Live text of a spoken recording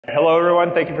Hello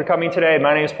everyone, thank you for coming today.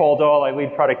 My name is Paul Dahl. I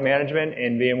lead product management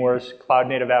in VMware's Cloud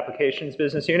Native Applications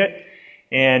business unit.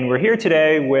 And we're here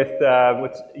today with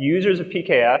users of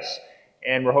PKS,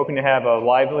 and we're hoping to have a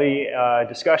lively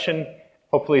discussion,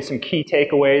 hopefully some key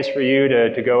takeaways for you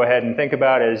to go ahead and think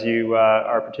about as you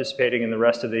are participating in the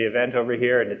rest of the event over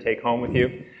here and to take home with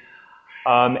you.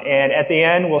 And at the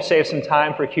end, we'll save some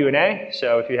time for Q&A.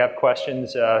 So if you have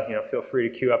questions, feel free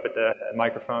to queue up at the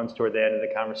microphones toward the end of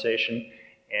the conversation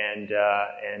and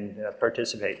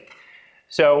participate.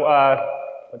 So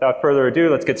without further ado,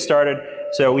 let's get started.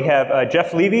 So we have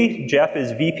Jeff Levy. Jeff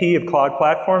is VP of Cloud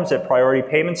Platforms at Priority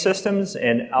Payment Systems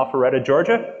in Alpharetta,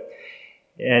 Georgia.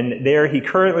 And there he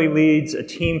currently leads a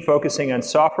team focusing on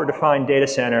software-defined data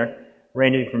center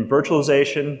ranging from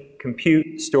virtualization,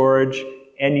 compute, storage,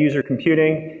 end-user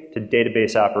computing to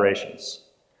database operations.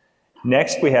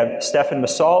 Next, we have Stefan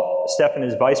Massault. Stefan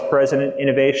is Vice President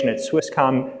Innovation at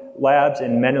Swisscom Labs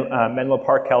in Menlo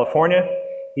Park, California.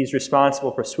 He's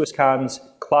responsible for Swisscom's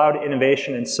cloud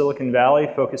innovation in Silicon Valley,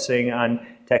 focusing on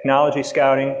technology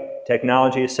scouting,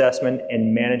 technology assessment,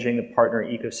 and managing the partner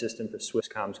ecosystem for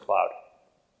Swisscom's cloud.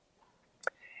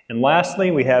 And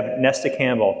lastly, we have Nesta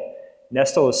Campbell.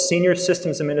 Nesta is Senior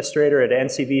Systems Administrator at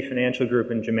NCV Financial Group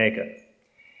in Jamaica.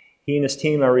 He and his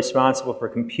team are responsible for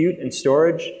compute and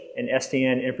storage and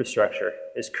SDN infrastructure.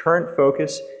 His current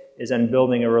focus is on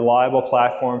building a reliable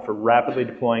platform for rapidly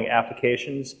deploying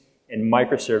applications and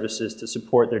microservices to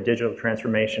support their digital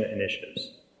transformation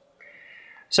initiatives.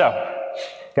 So,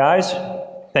 guys,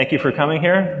 thank you for coming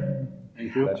here.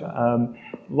 Thank you. I'd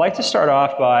like to start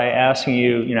off by asking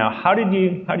you, how did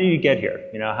you get here?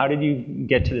 How did you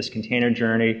get to this container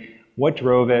journey? What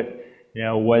drove it?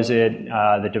 Was it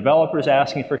the developers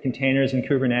asking for containers in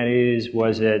Kubernetes?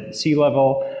 Was it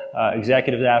C-level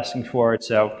executives asking for it?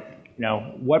 So,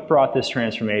 what brought this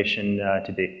transformation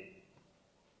to be?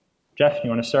 Jeff, you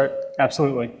want to start?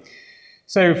 Absolutely.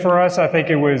 So for us, I think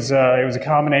it was a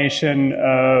combination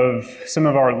of some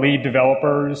of our lead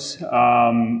developers,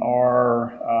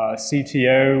 our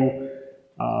CTO,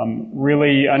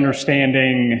 really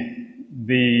understanding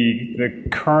the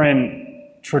current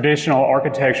traditional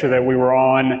architecture that we were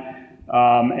on,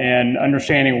 and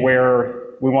understanding where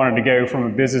we wanted to go from a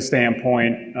business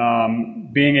standpoint,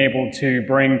 being able to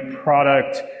bring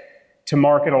product to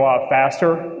market a lot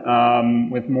faster,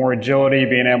 with more agility,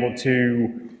 being able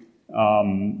to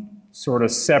sort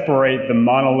of separate the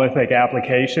monolithic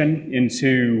application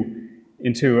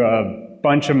into a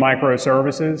bunch of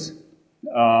microservices.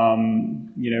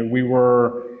 We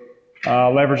were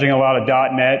leveraging a lot of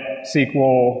 .NET,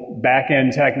 SQL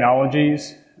backend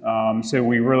technologies, so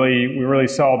we really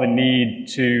saw the need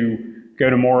to go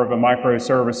to more of a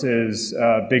microservices,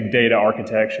 big data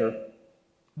architecture.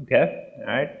 Okay, all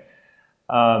right.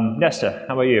 Nesta,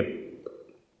 how about you?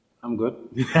 I'm good.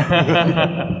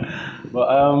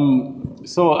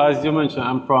 So as you mentioned,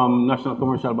 I'm from National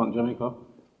Commercial Bank Jamaica.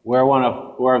 We're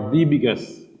the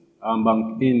biggest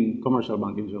commercial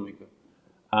bank in Jamaica,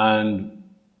 and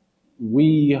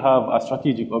we have a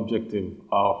strategic objective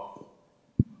of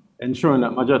ensuring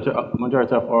that majority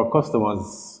of our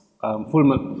customers'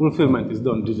 fulfillment is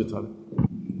done digitally.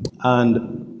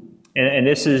 And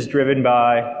this is driven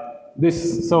by?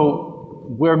 So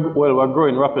we're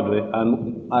growing rapidly,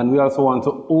 and we also want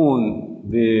to own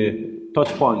the touch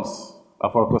points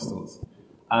of our customers.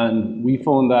 And we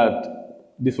found that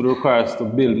this would require us to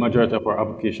build majority of our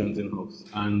applications in-house.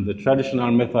 And the traditional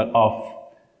method of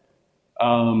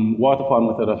waterfall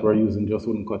method that we're using just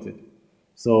wouldn't cut it.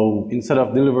 So instead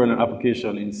of delivering an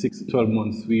application in 6 to 12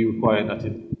 months, we require that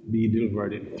it be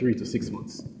delivered in 3 to 6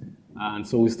 months. And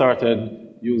so we started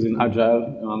using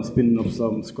Agile, spinning up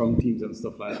some Scrum teams and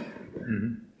stuff like that.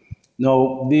 Mm-hmm.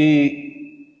 Now,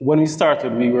 when we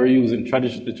started, we were using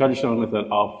the traditional method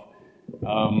of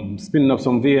spinning up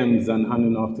some VMs and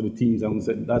handing off to the teams, and we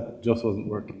said that just wasn't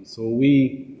working. So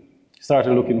we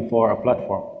started looking for a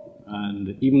platform.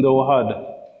 And even though we had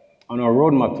on our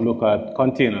roadmap to look at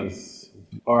containers,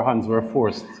 our hands were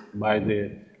forced by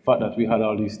the fact that we had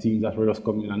all these teams that were just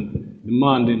coming and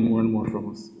demanding more and more from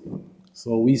us.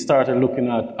 So we started looking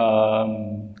at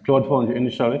Cloud Foundry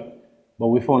initially, but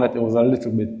we found that it was a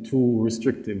little bit too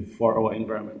restrictive for our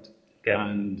environment. Okay.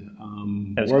 And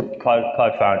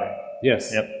Cloud Foundry.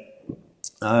 Yes. Yep.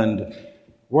 And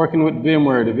working with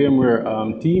VMware, the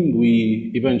VMware team,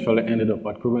 we eventually ended up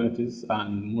at Kubernetes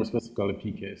and more specifically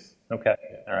PKS. Okay.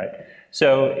 All right.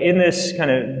 So in this kind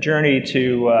of journey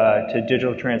to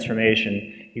digital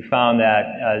transformation, you found that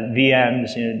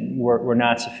VMs were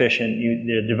not sufficient.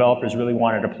 The developers really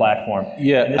wanted a platform.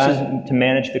 Yeah, and this is to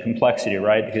manage the complexity,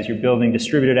 right? Because you're building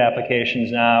distributed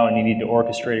applications now, and you need to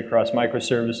orchestrate across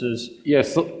microservices.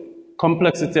 Yes, so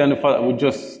complexity and the fact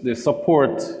that the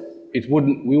support, we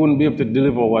wouldn't be able to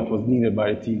deliver what was needed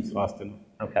by the teams fast enough.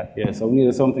 Okay. Yeah, so we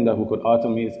needed something that we could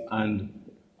automate and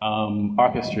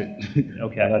orchestrate.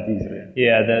 Okay. That easily.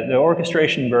 Yeah, the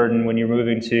orchestration burden when you're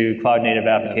moving to cloud-native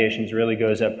applications really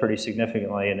goes up pretty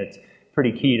significantly, and it's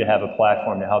pretty key to have a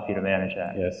platform to help you to manage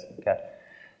that. Yes. Okay.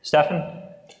 Stefan?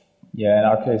 Yeah, in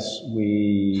our case,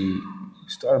 we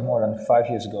started more than 5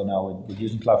 years ago now with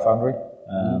using Cloud Foundry.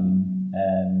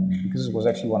 And because it was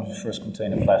actually one of the first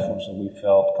container platforms that we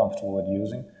felt comfortable with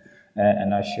using.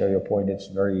 And I share your point, it's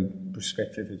very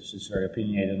prescriptive, it's very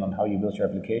opinionated on how you build your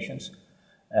applications.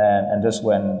 And thus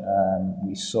when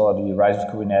we saw the rise of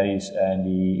Kubernetes and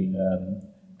the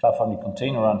Cloud Foundry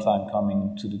container runtime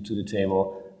coming to the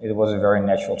table, it was a very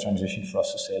natural transition for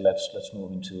us to say, let's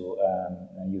move into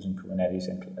using Kubernetes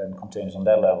and containers on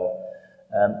that level.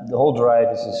 The whole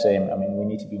drive is the same. I mean, we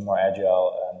need to be more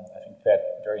agile. I think Pat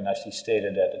very nicely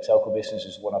stated that the telco business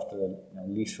is one of the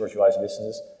least virtualized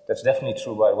businesses. That's definitely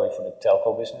true, by the way, for the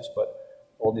telco business, but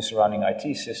all the surrounding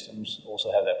IT systems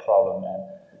also have that problem. And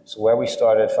so where we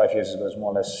started 5 years ago is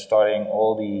more or less starting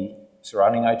all the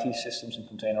surrounding IT systems and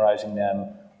containerizing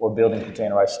them, or building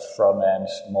containerized front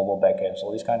ends, mobile backends,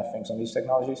 all these kind of things on these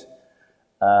technologies.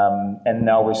 And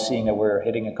now we're seeing that we're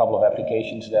hitting a couple of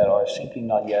applications that are simply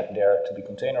not yet there to be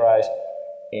containerized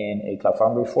in a Cloud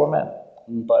Foundry format,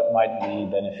 but might be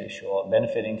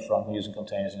benefiting from using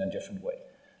containers in a different way.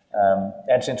 And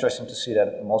it's interesting to see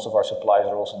that most of our suppliers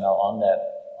are also now on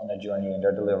that journey, and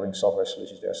they're delivering software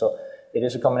solutions there. So it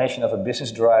is a combination of a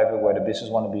business driver where the business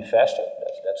want to be faster.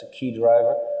 That's a key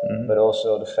driver, but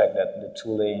also the fact that the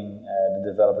tooling,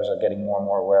 the developers are getting more and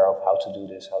more aware of how to do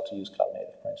this, how to use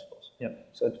cloud-native principles. Yep.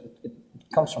 So it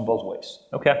comes from both ways.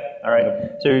 Okay, all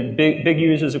right. So big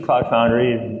users of Cloud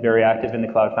Foundry, very active in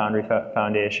the Cloud Foundry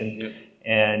Foundation. Yep.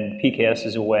 And PKS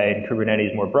is a way, and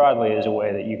Kubernetes more broadly is a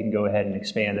way that you can go ahead and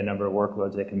expand the number of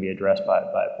workloads that can be addressed by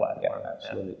a platform. Yeah,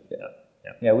 absolutely.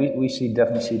 Yeah, we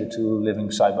definitely see the two living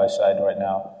side by side right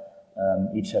now,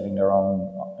 each having their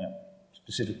own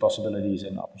specific possibilities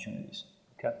and opportunities.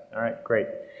 Okay, all right, great.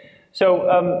 So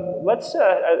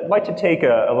I'd like to take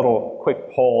a little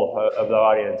quick poll of the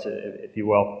audience, if you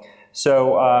will.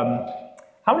 So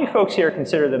how many folks here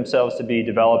consider themselves to be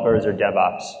developers or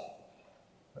DevOps?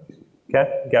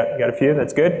 Okay, got a few,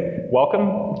 that's good.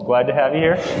 Welcome, glad to have you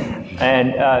here.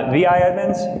 And VI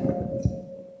admins?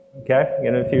 Okay,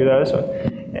 got a few of those.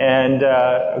 And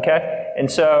okay, and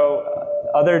so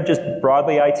other just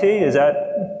broadly IT, is that?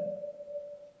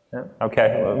 Yeah.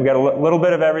 Okay, well, we got a little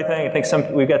bit of everything. I think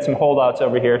we've got some holdouts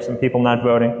over here, some people not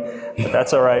voting, but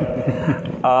that's all right.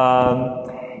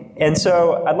 And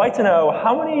so I'd like to know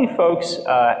how many folks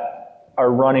are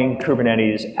running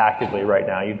Kubernetes actively right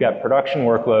now. You've got production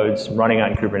workloads running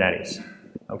on Kubernetes.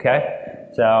 Okay,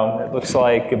 so it looks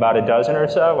like about a dozen or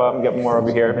so. Well, we got more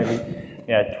over here, maybe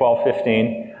 12,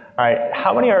 15. All right,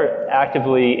 how many are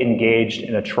actively engaged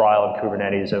in a trial of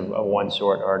Kubernetes of one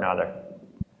sort or another?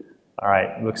 All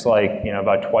right, looks like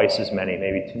about twice as many,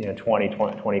 maybe 20,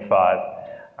 25.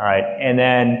 All right, and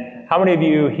then how many of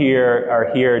you here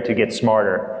are here to get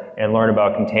smarter and learn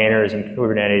about containers and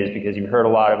Kubernetes because you've heard a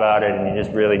lot about it and you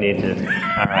just really need to?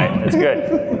 All right, that's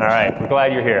good. All right, we're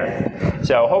glad you're here.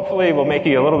 So hopefully we'll make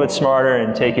you a little bit smarter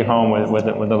and take you home with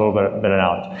a little bit of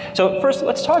knowledge. So first,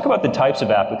 let's talk about the types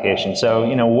of applications. So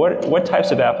what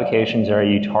types of applications are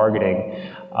you targeting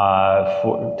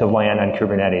to land on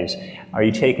Kubernetes? Are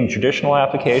you taking traditional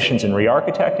applications and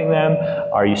re-architecting them?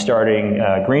 Are you starting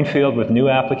greenfield with new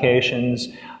applications?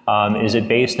 Is it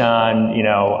based on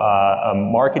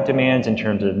market demands in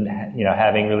terms of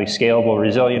having really scalable,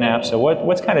 resilient apps? So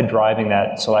what's kind of driving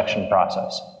that selection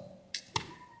process?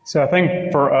 So I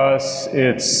think for us,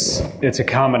 it's a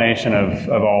combination of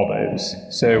all those.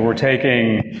 So we're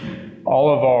taking all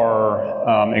of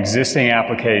our existing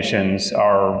applications,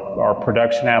 our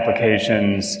production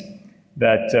applications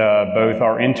that both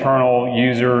our internal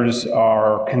users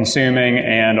are consuming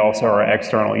and also our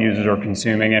external users are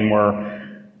consuming, and we're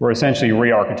essentially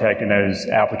re-architecting those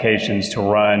applications to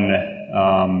run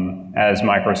as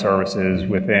microservices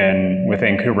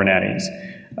within Kubernetes.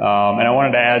 And I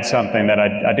wanted to add something that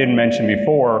I didn't mention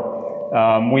before.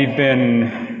 We've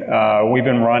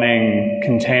been running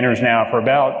containers now for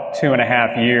about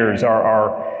 2.5 years.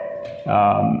 Our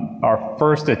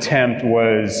first attempt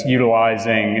was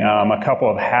utilizing a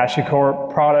couple of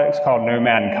HashiCorp products called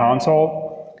Nomad and Console.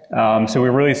 So we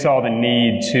really saw the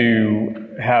need to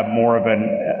have more of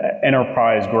an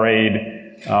enterprise-grade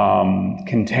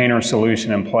container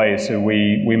solution in place. So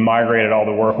we migrated all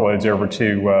the workloads over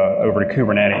to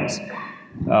Kubernetes.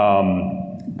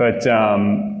 But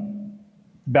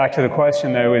back to the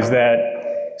question, though, is that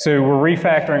so we're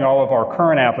refactoring all of our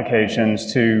current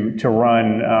applications to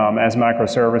run as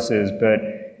microservices. But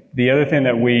the other thing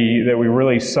that we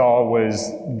really saw was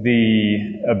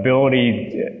the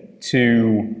ability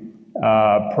to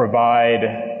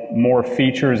provide more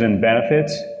features and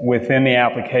benefits within the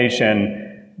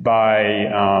application by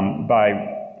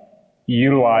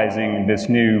utilizing this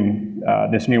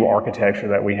new architecture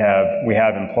that we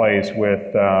have in place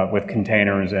with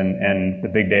containers and the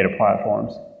big data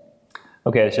platforms.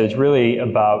 Okay, so it's really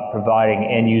about providing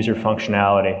end user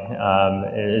functionality.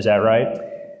 Is that right?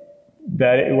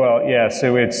 Well, yeah.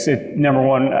 So it's number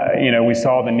one. We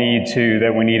saw the need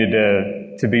that we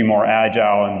needed to be more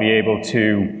agile and be able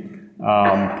to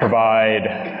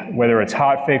provide, whether it's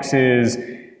hot fixes,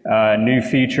 new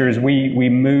features. We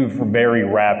move very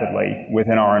rapidly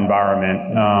within our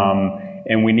environment,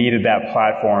 and we needed that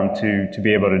platform to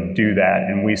be able to do that.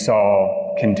 And we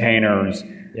saw containers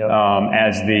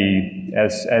as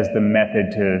the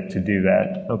method to do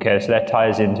that. Okay, so that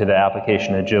ties into the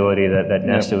application agility that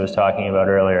Nesta was talking about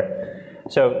earlier.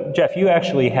 So, Jeff, you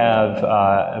actually have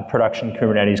production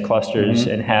Kubernetes clusters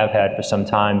and have had for some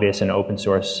time based on open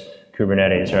source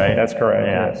Kubernetes, right? That's correct.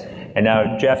 Yeah. Yes. And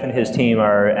now Jeff and his team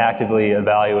are actively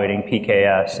evaluating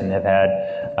PKS and have had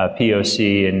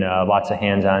POC and lots of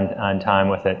hands-on time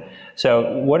with it.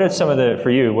 So, what are some of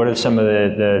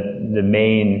the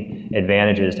main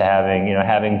advantages to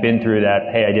having been through that,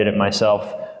 hey, I did it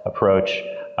myself approach?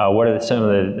 What are some of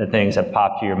the things that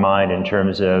pop to your mind in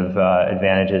terms of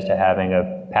advantages to having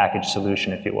a packaged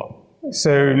solution, if you will?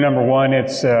 So, number one,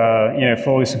 it's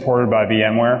fully supported by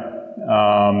VMware.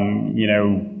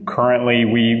 Currently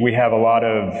we have a lot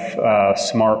of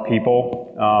smart people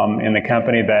in the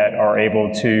company that are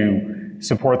able to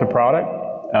support the product.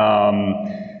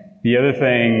 The other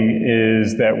thing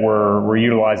is that we're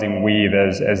utilizing Weave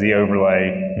as the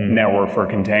overlay network for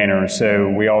containers. So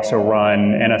we also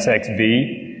run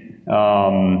NSXV,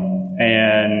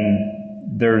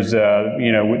 and there's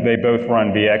they both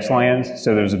run VXLANs,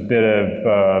 so there's a bit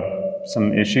of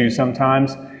some issues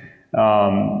sometimes.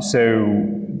 So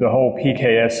the whole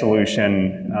PKS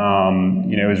solution,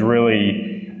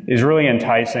 is really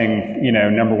enticing.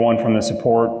 Number one, from the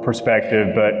support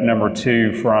perspective, but number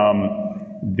two, from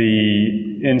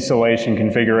the installation,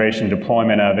 configuration,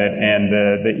 deployment of it, and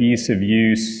the ease of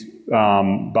use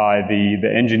by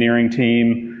the engineering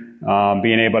team,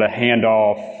 being able to hand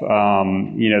off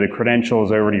the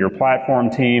credentials over to your platform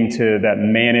team that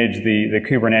manage the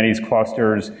Kubernetes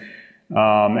clusters.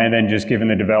 And then just giving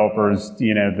the developers,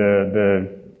 the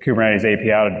Kubernetes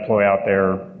API to deploy out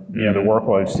their, the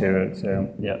workloads to it. So,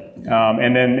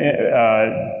 and then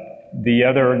the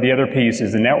other piece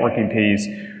is the networking piece,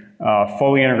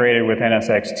 fully integrated with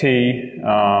NSXT.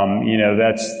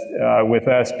 That's with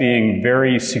us being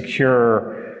very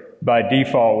secure by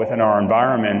default within our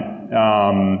environment.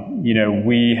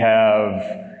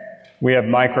 We have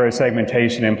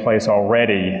micro-segmentation in place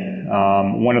already.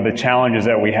 One of the challenges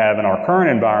that we have in our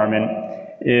current environment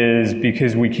is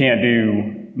because we can't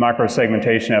do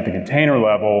micro-segmentation at the container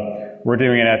level, we're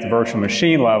doing it at the virtual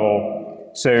machine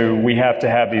level. So we have to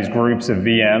have these groups of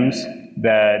VMs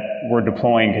that we're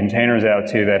deploying containers out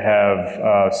to that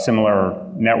have similar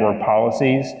network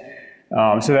policies.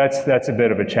 So that's a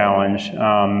bit of a challenge.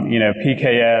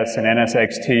 PKS and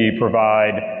NSXT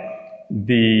provide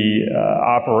the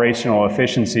operational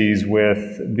efficiencies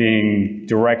with being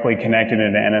directly connected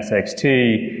into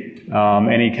NSXT,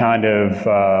 any kind of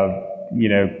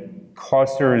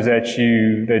clusters that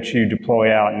you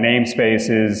deploy out,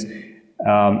 namespaces,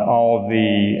 all of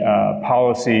the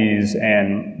policies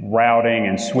and routing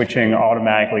and switching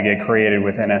automatically get created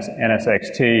with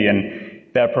NSXT, and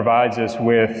that provides us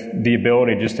with the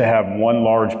ability just to have one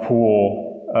large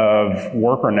pool of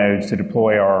worker nodes to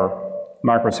deploy our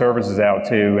microservices out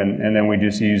to, and then we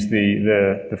just use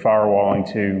the firewalling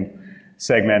to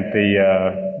segment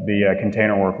the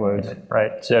container workloads.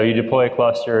 Right. So you deploy a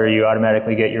cluster, you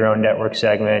automatically get your own network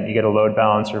segment, you get a load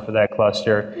balancer for that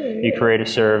cluster, you create a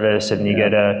service, and you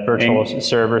get a virtual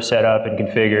server set up and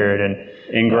configured, and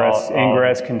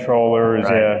ingress controllers.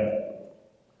 Right. Yeah.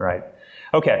 Right.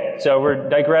 Okay, so we're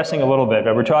digressing a little bit,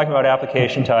 but we're talking about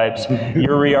application types.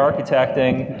 You're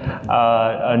re-architecting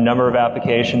a number of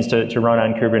applications to run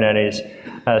on Kubernetes.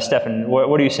 Stefan,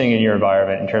 what are you seeing in your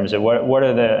environment in terms of what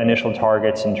are the initial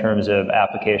targets in terms of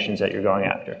applications that you're going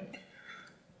after?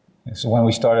 So when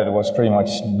we started, it was pretty much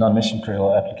non-mission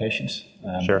critical applications.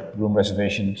 Sure. Room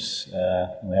reservations.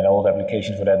 We had old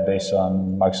applications for that based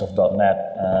on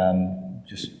Microsoft.NET.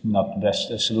 Just not the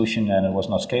best solution, and it was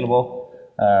not scalable.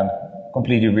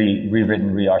 Completely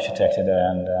rewritten, re-architected,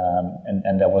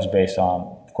 and that was based on,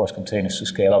 of course, containers to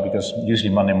scale up, because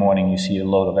usually Monday morning you see a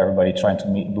load of everybody trying to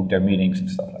book their meetings and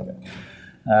stuff like that.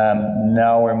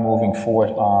 Now we're moving forward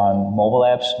on mobile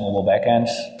apps, mobile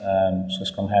backends.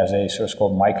 Swisscom has a service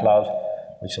called MyCloud,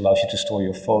 which allows you to store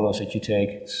your photos that you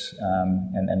take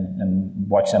and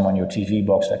watch them on your TV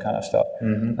box, that kind of stuff.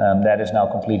 That is now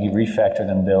completely refactored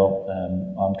and built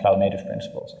on cloud-native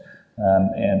principles.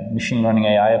 And machine learning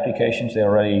AI applications, they're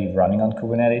already running on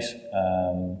Kubernetes.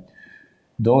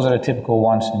 Those are the typical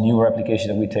ones. The newer applications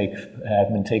that we have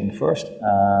been taken first.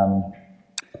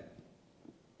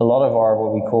 A lot of our,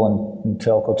 what we call in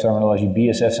telco terminology,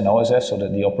 BSS and OSS, so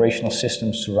that the operational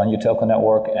systems to run your telco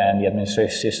network and the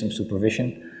administrative systems to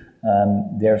provision,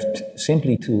 they're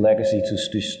simply too legacy to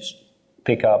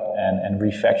pick up and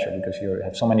refactor, because you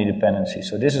have so many dependencies.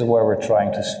 So this is where we're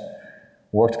trying to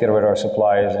work together with our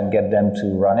suppliers and get them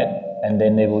to run it, and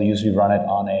then they will usually run it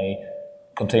on a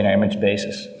container image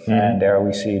basis. And there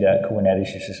we see that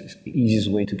Kubernetes is the easiest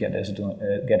way to get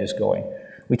this going.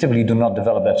 We typically do not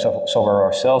develop that software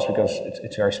ourselves, because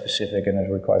it's very specific and it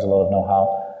requires a lot of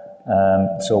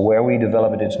know-how. So where we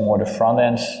develop it, it's more the front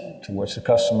ends towards the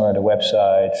customer, the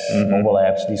websites, mobile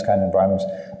apps, these kind of environments,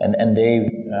 and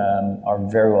they are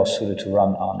very well suited to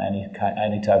run on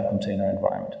any type of container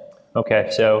environment. Okay,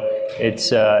 so it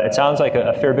sounds like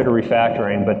a fair bit of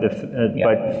refactoring,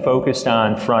 but focused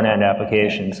on front end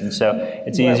applications, and so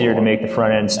it's easier to make the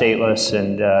front end stateless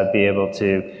and be able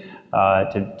to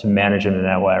manage them in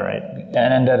that way, right?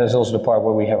 And that is also the part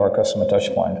where we have our customer touch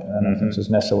point. And I think as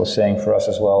Nesta was saying, for us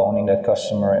as well, owning that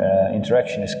customer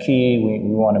interaction is key. We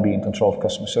want to be in control of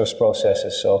customer service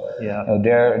processes. So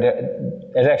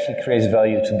it actually creates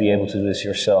value to be able to do this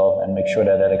yourself and make sure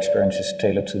that that experience is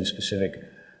tailored to the specific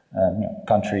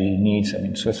country needs. I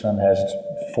mean, Switzerland has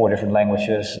 4 different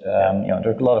languages. There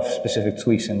are a lot of specific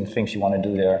tweaks and things you want to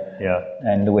do there,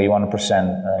 and the way you want to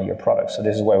present your product. So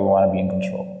this is where we want to be in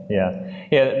control.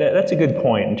 That's a good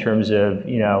point in terms of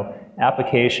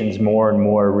applications more and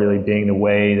more really being the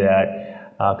way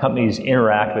that companies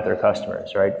interact with their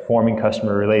customers, right? Forming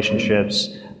customer relationships,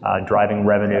 driving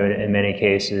revenue in many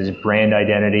cases, brand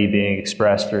identity being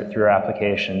expressed through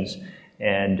applications.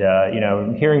 And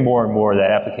hearing more and more that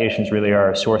applications really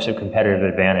are a source of competitive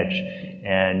advantage.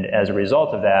 And as a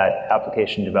result of that,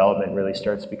 application development really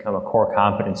starts to become a core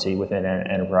competency within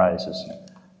enterprises.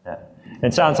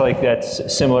 It sounds like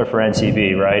that's similar for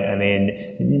NCB, right? I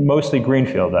mean, mostly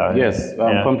greenfield, though. Yes,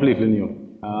 completely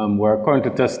new. We're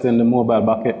currently testing the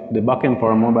backend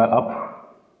for a mobile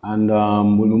app, and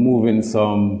we'll be moving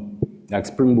some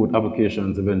Spring Boot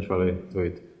applications eventually to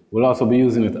it. We'll also be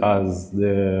using it as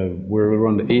where we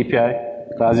run the API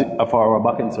for our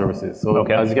backend services. So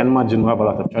as you can imagine, we have a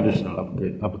lot of traditional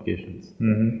applications.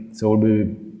 So we'll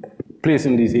be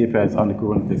placing these APIs on the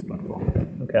Kubernetes platform.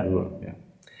 Okay.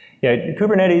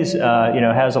 Kubernetes,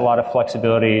 has a lot of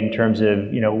flexibility in terms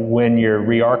of, when you're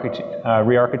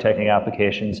re-architecting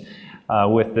applications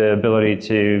with the ability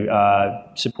to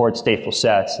support stateful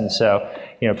sets. And so,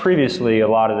 previously a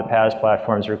lot of the PaaS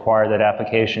platforms require that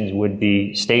applications would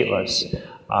be stateless.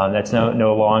 That's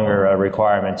no longer a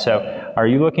requirement. So are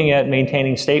you looking at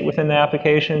maintaining state within the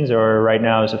applications, or right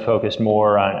now is it focused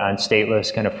more on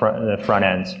stateless kind of the front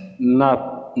ends?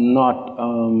 Not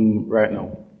right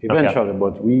now. Eventually,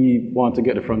 but we want to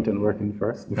get the front end working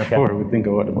first before we think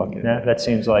about the back end. That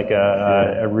seems like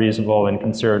a reasonable and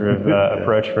conservative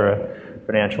approach for a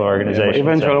financial organization. Yeah,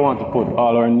 eventually, I want to put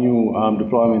all our new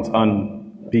deployments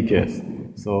on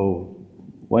PKS. So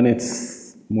when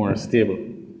it's more stable,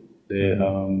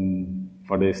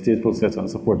 for the stateful sets and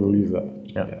support, we'll use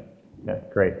that. Yeah,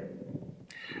 great.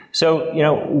 So,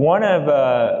 one of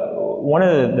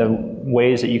the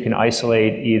ways that you can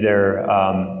isolate either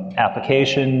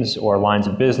applications or lines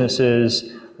of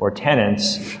businesses or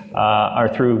tenants are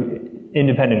through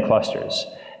independent clusters.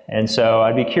 And so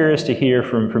I'd be curious to hear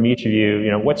from each of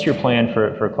you, what's your plan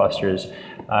for clusters?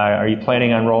 Are you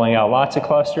planning on rolling out lots of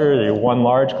clusters? Is there one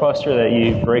large cluster that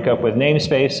you break up with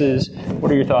namespaces?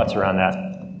 What are your thoughts around that?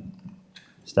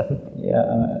 Stefan?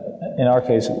 In our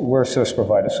case, we're a service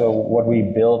provider. So what we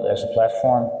build as a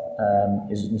platform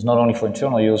is not only for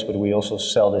internal use, but we also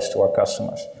sell this to our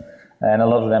customers. And a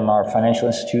lot of them are financial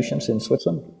institutions in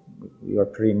Switzerland. We are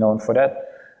pretty known for that.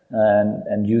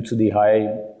 And due to the high,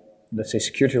 let's say,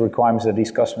 security requirements that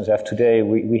these customers have today,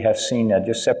 we have seen that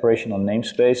just separation on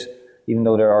namespace, even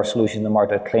though there are solutions in the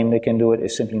market that claim they can do it,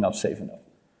 is simply not safe enough.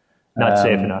 Not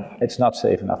safe enough. It's not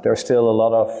safe enough. There are still a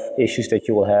lot of issues that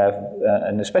you will have,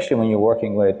 and especially when you're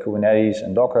working with Kubernetes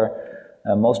and Docker,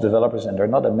 most developers, and there are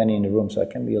not that many in the room, so I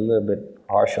can be a little bit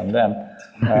harsh on them.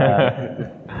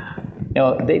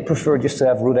 They prefer just to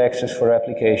have root access for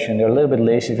application. They're a little bit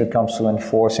lazy if it comes to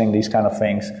enforcing these kind of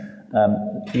things.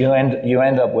 You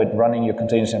end up with running your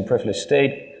containers in privileged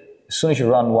state. As soon as you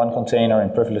run one container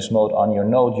in privileged mode on your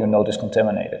node is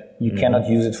contaminated. You cannot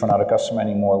use it for another customer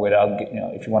anymore without,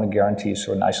 if you want to guarantee a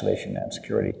certain isolation and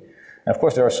security. And of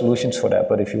course, there are solutions for that,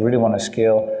 but if you really want to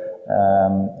scale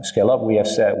up, we have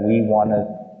said we want to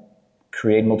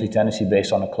create multi-tenancy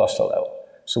based on a cluster level.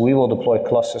 So we will deploy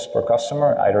clusters per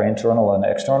customer, either internal and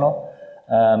external.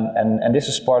 And this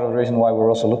is part of the reason why we're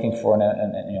also looking for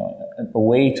a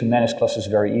way to manage clusters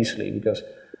very easily, because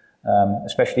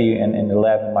especially in the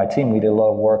lab in my team, we did a lot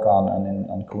of work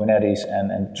on Kubernetes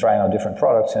and trying out different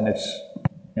products, and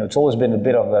it's always been a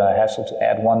bit of a hassle to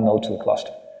add one node to a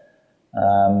cluster.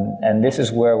 And this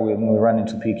is where when we run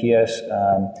into PKS,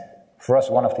 for us,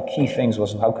 one of the key things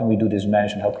was how can we do this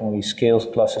management? How can we scale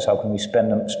clusters? How can we spin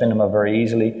them up very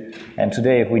easily? And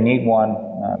today, if we need one,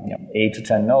 8 to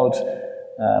 10 nodes,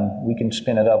 we can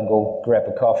spin it up, go grab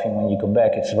a coffee, and when you come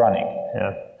back, it's running.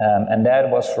 Yeah. And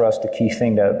that was for us the key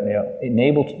thing that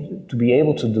enabled to be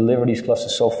able to deliver these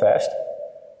clusters so fast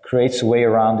creates a way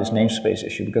around this namespace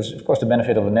issue. Because of course, the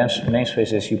benefit of a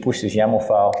namespace is you push this YAML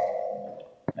file,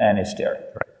 and it's there.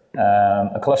 Right.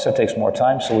 A cluster takes more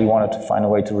time, so we wanted to find a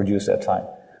way to reduce that time.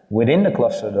 Within the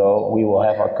cluster, though, we will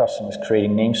have our customers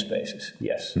creating namespaces,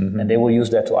 yes. And they will use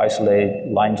that to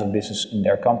isolate lines of business in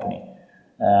their company.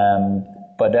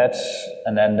 But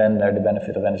then the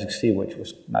benefit of NSXT, which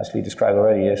was nicely described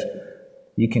already, is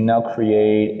you can now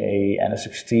create a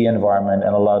NSXT environment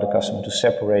and allow the customer to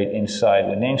separate inside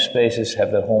the namespaces,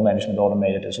 have that whole management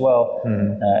automated as well.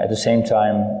 At the same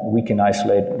time, we can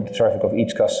isolate the traffic of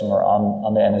each customer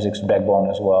on the NSX backbone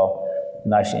as well,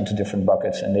 nicely into different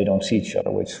buckets, and they don't see each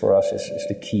other, which for us is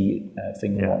the key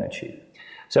thing we want to achieve.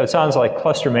 So it sounds like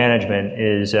cluster management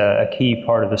is a key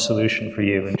part of the solution for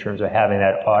you in terms of having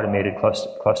that automated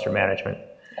cluster management.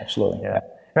 Absolutely. Yeah.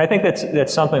 And I think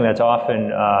that's something that's often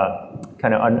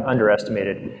kind of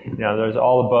underestimated. There's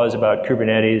all the buzz about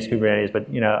Kubernetes, but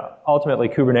ultimately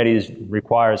Kubernetes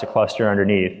requires a cluster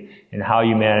underneath, and how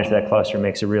you manage that cluster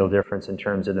makes a real difference in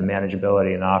terms of the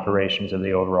manageability and the operations of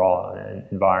the overall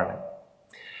environment.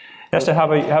 Nesta, how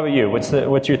about you?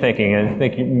 What's your thinking? I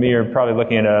think you're probably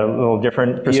looking at a little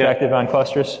different perspective on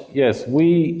clusters. Yes,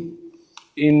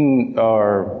 in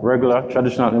our regular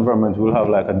traditional environment, we'll have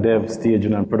like a dev,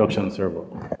 staging, and production server.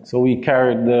 So we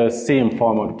carried the same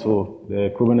format to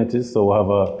the Kubernetes. So we'll have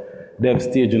a dev,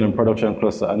 staging, and production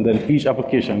cluster, and then each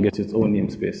application gets its own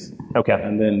namespace. Okay.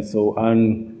 And then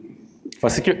we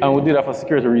did that for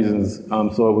security reasons,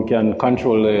 so we can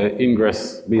control the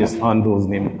ingress based on those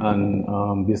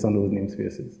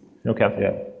namespaces. Okay.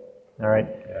 Yeah. All right.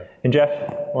 Yeah. And Jeff,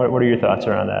 what are your thoughts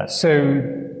around that? So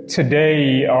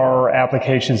today, our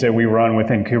applications that we run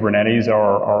within Kubernetes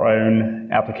are our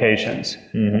own applications.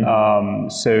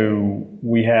 So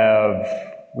we have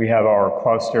our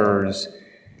clusters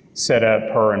set up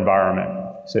per environment.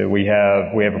 So we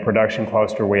have a production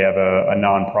cluster, we have a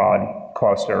non-prod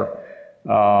cluster.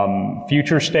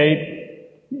 Future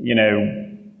state,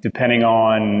 depending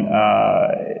on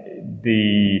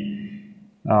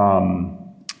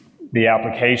the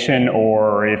application,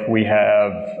 or if we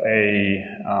have a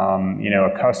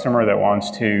customer that wants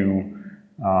to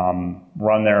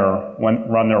run their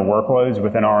workloads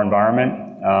within our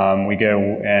environment, we go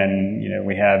and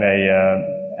we have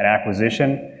an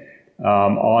acquisition,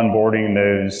 onboarding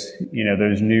those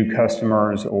new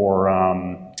customers or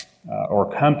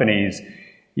companies,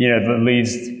 that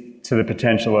leads to the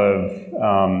potential of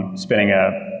spinning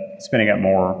up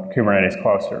more Kubernetes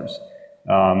clusters.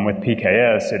 With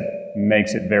PKS, it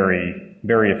makes it very,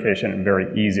 very efficient and very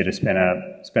easy to spin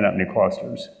up new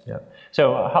clusters. Yeah.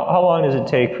 So how long does it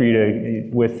take for you to,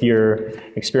 with your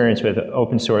experience with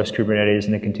open source Kubernetes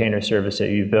and the container service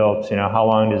that you've built, how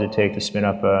long does it take to spin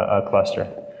up a cluster,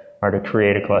 or to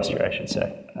create a cluster, I should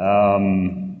say?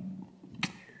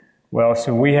 Well,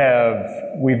 so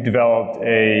we've developed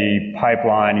a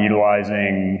pipeline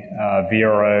utilizing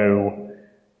VRO.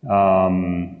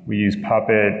 We use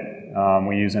Puppet.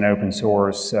 We use an open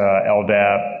source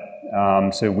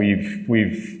LDAP. So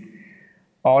we've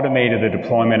automated the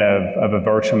deployment of a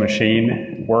virtual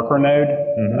machine worker node,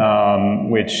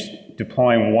 which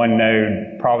deploying one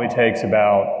node probably takes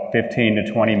about 15 to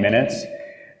 20 minutes.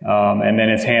 And then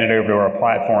it's handed over to our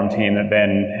platform team that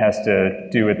then has to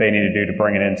do what they need to do to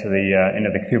bring it into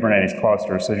the Kubernetes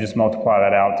cluster. So just multiply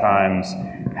that out times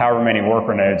however many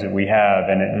worker nodes that we have,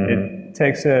 and it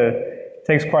takes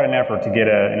quite an effort to get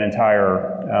an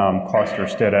entire cluster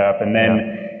stood up. And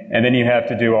then you have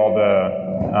to do all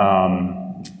the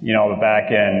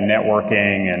back end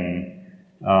networking and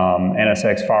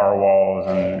NSX firewalls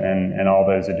and all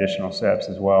those additional steps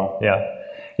as well.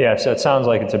 Yeah, so it sounds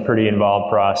like it's a pretty involved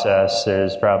process.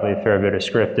 There's probably a fair bit of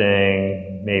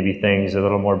scripting, maybe things a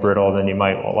little more brittle than you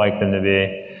might like them to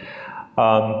be.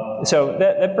 So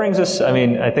that brings us,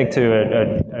 I think,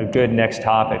 to a good next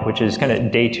topic, which is kind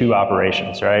of day two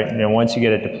operations, right? Once you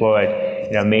get it deployed,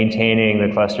 maintaining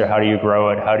the cluster, how do you grow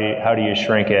it? How do you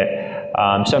shrink it?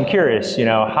 So I'm curious,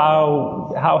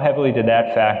 how heavily did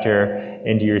that factor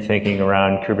into your thinking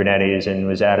around Kubernetes, and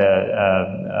was that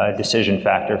a decision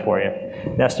factor for you?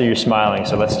 Nestor, you're smiling,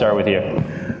 so let's start with you.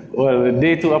 Well, the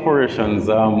day two operations,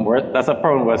 that's a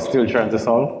problem we're still trying to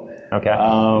solve. Okay.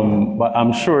 But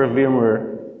I'm sure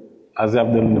VMware, as they have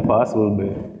done in the past, will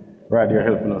be right there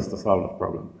helping us to solve the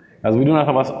problem. As we do not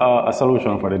have a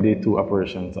solution for the day two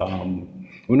operations.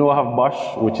 We know I have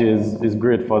Bash, which is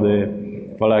great for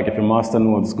like if your master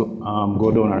nodes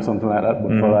go down or something like that,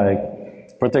 but for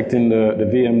like protecting the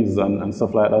VMs and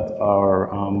stuff like that,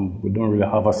 we don't really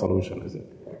have a solution, is it?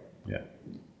 Yeah.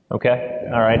 Okay.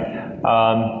 All right.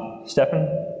 Stefan?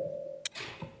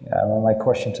 Yeah, well, my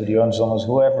question to the audience is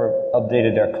whoever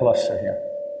updated their cluster here?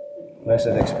 Who has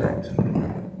that experience?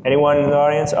 Anyone in the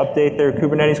audience update their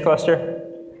Kubernetes cluster?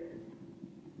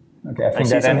 Okay, I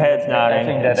see some heads nodding. I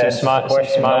think that's the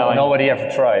question. Nobody ever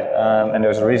tried, and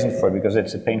there's a reason for it, because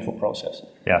it's a painful process.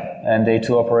 Yeah. And day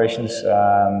two operations,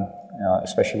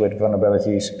 especially with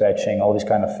vulnerabilities, patching, all these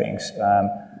kind of things.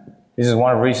 This is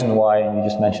one reason why, and you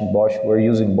just mentioned Bosch, we're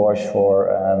using Bosch for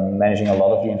managing a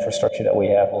lot of the infrastructure that we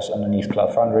have also underneath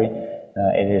Cloud Foundry.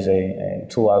 It is a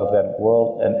tool out of that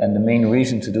world, and the main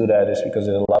reason to do that is because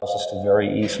it allows us to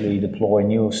very easily deploy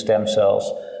new stem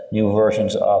cells, new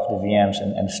versions of the VMs,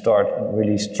 and start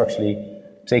really structurally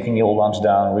taking the old ones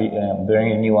down,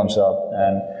 bringing new ones up,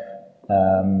 and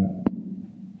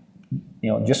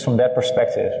just from that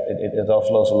perspective, it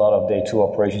offloads a lot of day two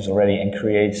operations already and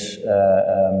creates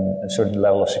a certain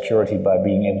level of security by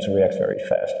being able to react very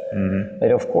fast. Mm-hmm.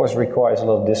 It of course requires a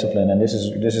lot of discipline, and this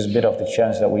is a bit of the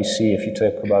challenge that we see if you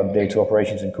talk about day two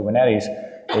operations in Kubernetes,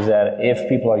 is that if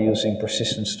people are using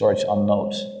persistent storage on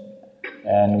nodes,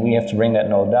 and we have to bring that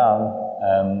node down,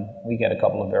 we get a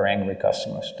couple of very angry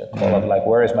customers that call up like,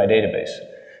 where is my database?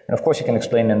 And of course you can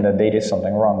explain them that they did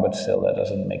something wrong, but still that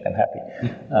doesn't make them happy.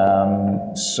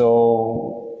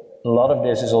 So a lot of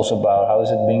this is also about how is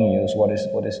it being used, what is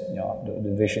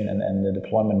the vision and the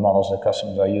deployment models that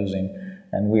customers are using.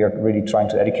 And we are really trying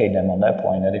to educate them on that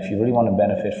point, that if you really want to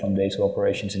benefit from day two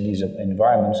operations in these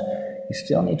environments, you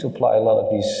still need to apply a lot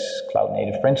of these cloud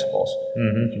native principles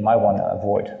that you might want to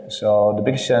avoid. So the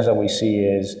biggest challenge that we see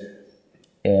is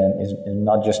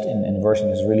not just in version,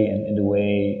 is really in the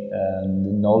way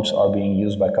the nodes are being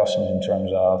used by customers in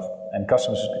terms of, and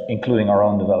customers including our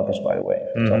own developers, by the way,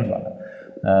 if we talk about that,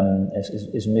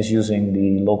 is misusing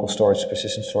the local storage,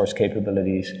 persistent storage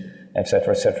capabilities,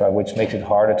 etc., which makes it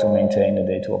harder to maintain the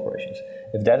day two operations.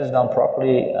 If that is done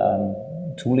properly,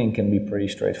 tooling can be pretty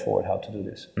straightforward how to do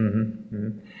this.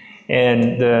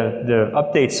 And the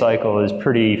update cycle is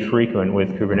pretty frequent with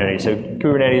Kubernetes. So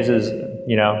Kubernetes is,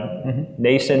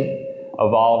 nascent,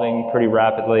 evolving pretty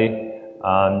rapidly.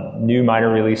 New minor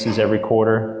releases every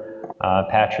quarter,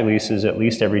 patch releases at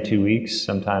least every 2 weeks,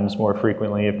 sometimes more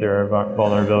frequently if there are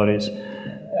vulnerabilities.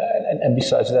 And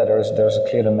besides that, there's a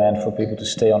clear demand for people to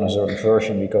stay on a certain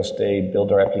version because they build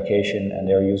their application and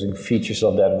they're using features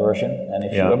of that version. And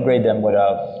if you upgrade them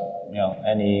without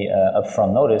any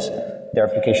upfront notice, their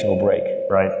application will break.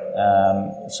 Right.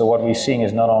 So what we're seeing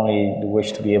is not only the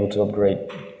wish to be able to upgrade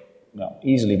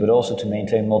easily, but also to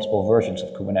maintain multiple versions of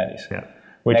Kubernetes. Yeah.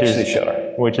 Which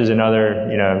is another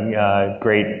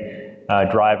great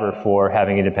driver for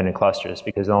having independent clusters,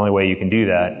 because the only way you can do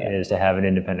that is to have an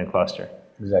independent cluster.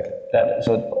 Exactly.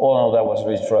 So all in all, that was the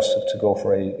reason for us to go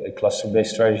for a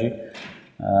cluster-based strategy.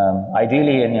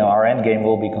 Ideally, our end game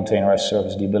will be container as a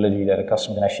service, the ability that a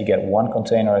customer can actually get one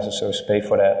container as a service, pay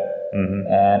for that,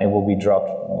 and it will be dropped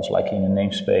most likely in a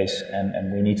namespace,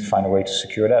 and we need to find a way to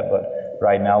secure that. But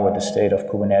right now, with the state of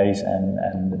Kubernetes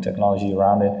and the technology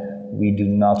around it, we do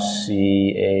not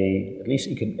see at least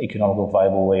economical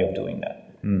viable way of doing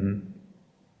that.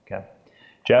 Okay.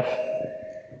 Jeff?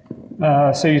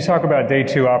 So you talk about day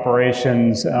two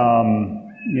operations.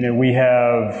 We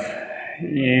have,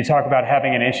 you talk about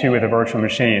having an issue with a virtual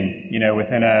machine,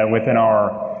 within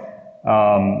our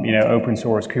open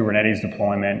source Kubernetes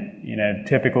deployment.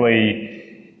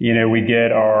 Typically, we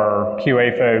get our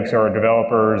QA folks or our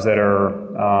developers that are,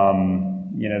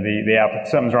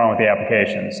 something's wrong with the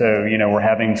application. So, we're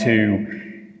having to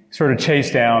sort of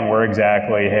chase down where's that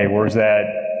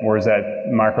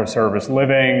microservice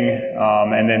living,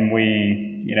 and then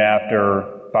we,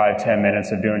 after 5-10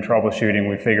 minutes of doing troubleshooting,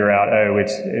 we figure out,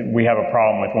 we have a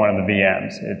problem with one of the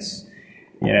VMs.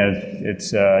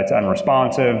 It's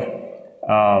unresponsive.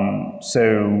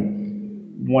 So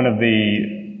one of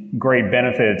the great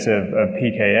benefits of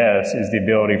PKS is the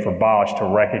ability for BOSH to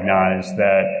recognize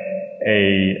that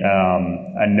a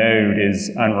node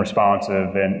is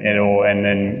unresponsive, and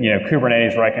then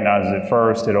Kubernetes recognizes it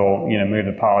first. It'll move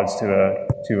the pods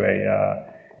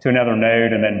to another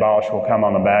node, and then BOSH will come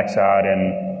on the backside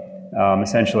and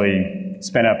essentially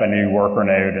spin up a new worker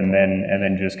node, and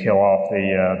then just kill off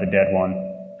the dead one.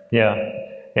 Yeah.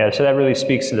 So that really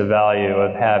speaks to the value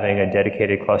of having a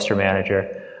dedicated cluster manager.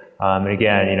 And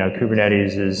again,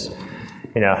 Kubernetes is,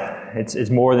 it's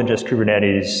more than just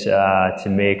Kubernetes to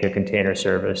make a container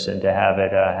service and to have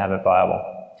it viable.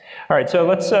 All right, so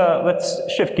let's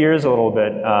shift gears a little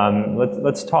bit.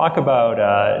 Let's talk about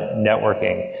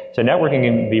networking. So networking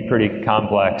can be pretty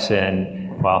complex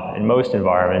in most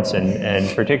environments, and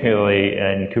particularly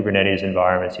in Kubernetes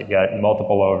environments. You've got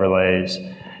multiple overlays,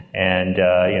 and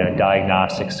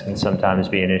diagnostics can sometimes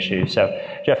be an issue. So,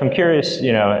 Jeff, I'm curious.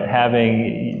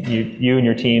 Having you and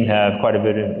your team have quite a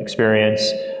bit of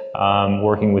experience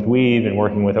working with Weave and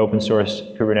working with open source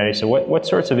Kubernetes. So what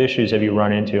sorts of issues have you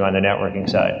run into on the networking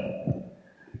side?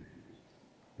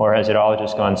 Or has it all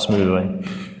just gone smoothly?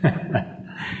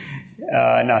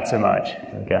 Not so much.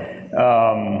 Okay.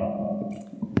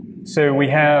 So we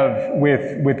have,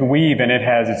 with Weave, and it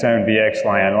has its own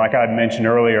VXLAN. Like I mentioned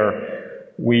earlier,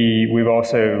 we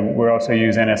also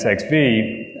use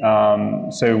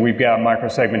NSXV. So we've got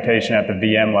microsegmentation at the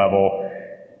VM level.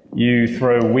 You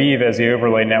throw Weave as the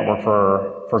overlay network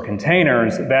for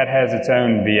containers, that has its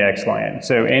own VXLAN.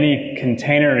 So any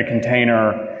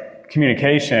container-to-container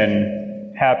communication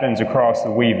happens across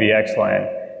the Weave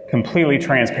VXLAN, completely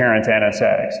transparent to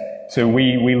NSX. So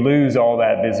we lose all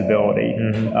that visibility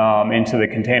into the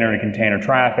container-to-container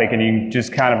traffic, and you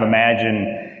just kind of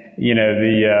imagine,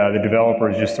 the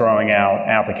developers just throwing out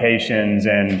applications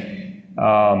and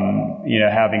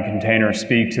having containers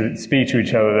speak to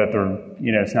each other that they're,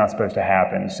 it's not supposed to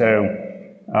happen. So,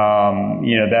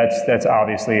 that's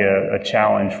obviously a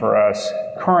challenge for us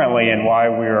currently, and why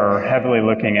we are heavily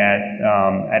looking at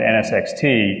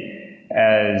NSXT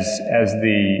as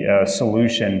the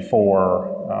solution for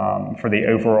the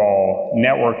overall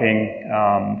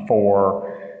networking for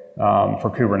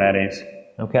Kubernetes.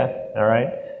 Okay. All right.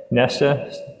 Nesta,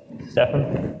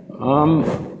 Stefan?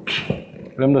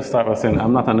 Let me just start by saying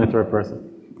I'm not a network person.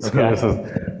 Okay.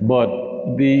 But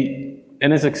the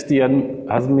NSXT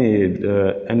has made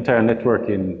entire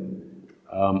networking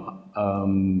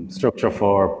structure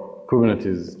for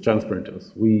Kubernetes transparent.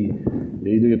 You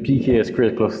do your PKS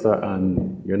create cluster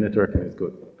and your networking is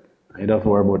good. You don't have to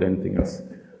worry about anything else.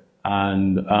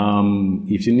 And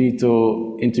if you need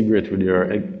to integrate with your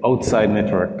outside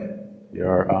network,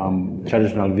 your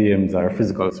traditional VMs or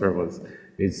physical servers,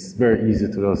 it's very easy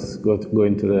to just go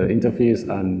into the interface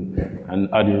and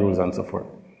add your rules and so forth.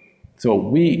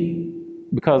 So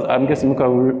because I'm guessing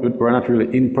because we're not really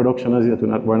in production as yet,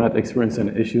 we're not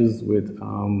experiencing issues with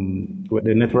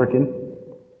the networking.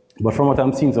 But from what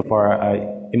I'm seeing so far, I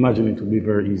imagine it will be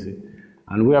very easy.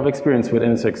 And we have experience with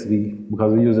NSXV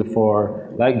because we use it for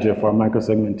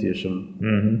microsegmentation,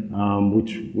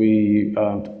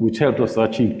 which helped us to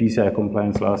achieve PCI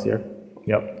compliance last year.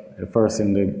 Yep. First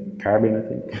in the Caribbean, I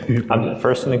think. I'm the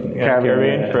first in the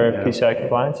Caribbean for PCI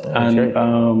compliance. And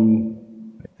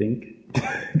I think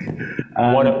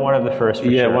one of the first. For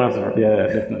sure.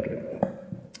 Definitely.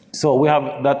 So we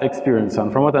have that experience,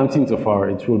 and from what I'm seeing so far,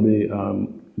 it will be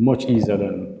much easier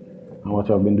than what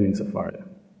we have been doing so far.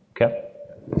 Okay.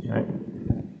 All right.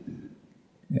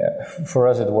 Yeah, for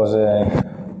us it was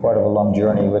part of a long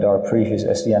journey with our previous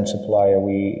SDN supplier.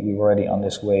 We were already on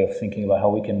this way of thinking about how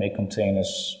we can make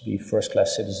containers be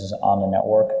first-class citizens on the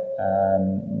network,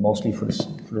 mostly for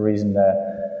the reason that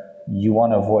you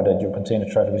want to avoid that your container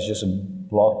traffic is just a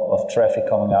blob of traffic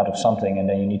coming out of something, and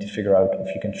then you need to figure out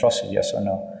if you can trust it, yes or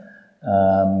no.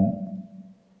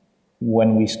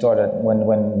 When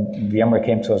VMware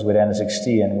came to us with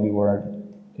NSXT, and we were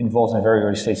involved in a very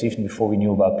early stage, even before we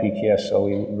knew about PKS, so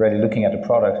we were already looking at the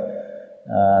product.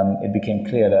 It became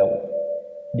clear that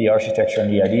the architecture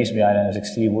and the ideas behind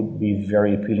NSXT would be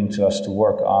very appealing to us to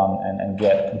work on and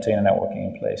get container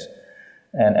networking in place.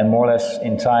 And more or less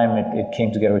in time, it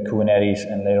came together with Kubernetes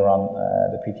and later on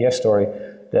the PKS story,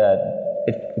 that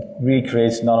it really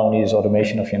creates not only this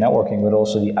automation of your networking, but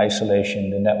also the isolation,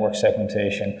 the network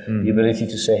segmentation, the ability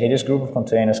to say, hey, this group of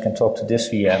containers can talk to this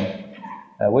VM,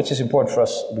 which is important for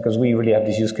us because we really have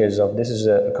these use cases of this is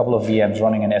a couple of VMs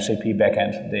running an SAP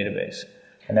backend database.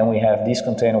 And then we have these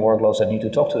container workloads that need to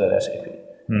talk to that SAP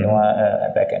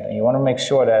backend. And you want to make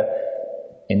sure that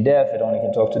in dev, it only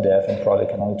can talk to dev, and prod, it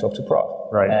can only talk to prod.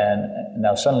 Right. And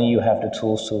now suddenly you have the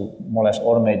tools to more or less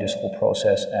automate this whole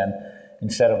process. And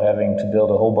instead of having to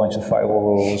build a whole bunch of firewall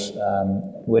rules,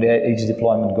 with each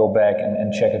deployment, go back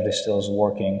and check if this still is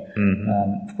working.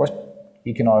 Of course,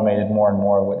 you can automate it more and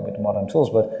more with modern tools,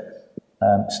 but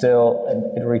still,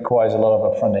 it requires a lot of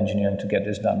upfront engineering to get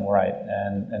this done right.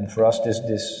 And for us,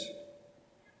 this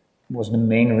was the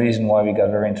main reason why we got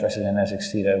very interested in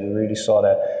SXT, that we really saw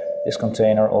that this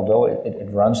container, although it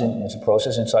runs as a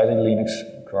process inside the Linux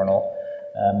kernel,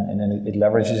 and then it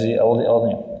leverages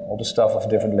all the stuff of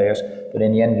different layers, but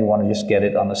in the end, you want to just get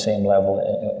it on the same level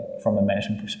from a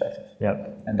management perspective.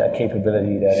 Yep. And that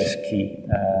capability, that is key.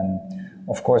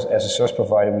 Of course, as a service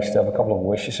provider, we still have a couple of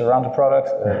wishes around the product.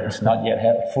 It's not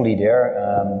yet fully there.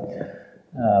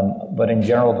 But in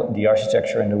general, the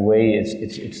architecture and the way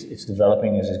it's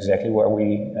developing is exactly where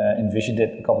we envisioned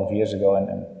it a couple of years ago,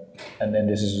 and then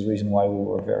this is the reason why we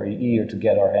were very eager to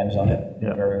get our hands on it in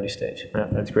a very early stage. Yeah,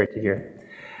 that's great to hear.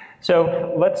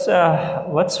 So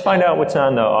let's find out what's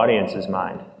on the audience's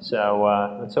mind.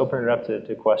 So let's open it up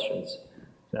to questions.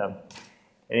 So,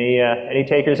 any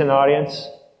takers in the audience?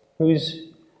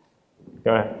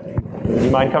 Go ahead. Do you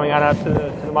mind coming on out to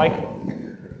the mic?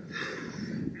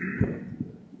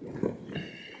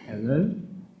 Hello?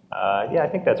 Yeah, I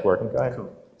think that's working. Go ahead. Cool.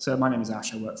 So my name is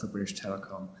Ash, I work for British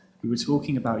Telecom. We were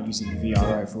talking about using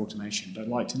VRO for automation, but I'd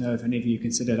like to know if any of you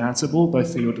considered Ansible,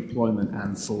 both for your deployment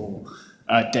and for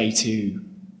day two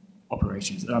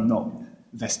operations. I'm not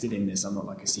vested in this, I'm not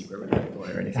like a secret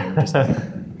employee or anything, I've just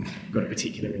got a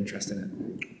particular interest in it.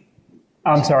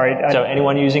 I'm sorry. So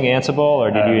anyone using Ansible, or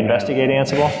did you investigate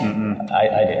Ansible?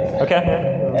 I did.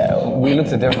 Okay. We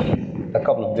looked at a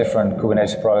couple of different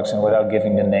Kubernetes products, and without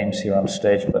giving the names here on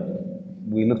stage, but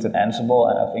we looked at Ansible,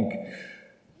 and I think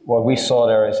what we saw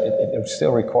there is it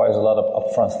still requires a lot of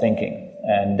upfront thinking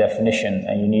and definition,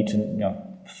 and you need to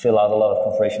fill out a lot of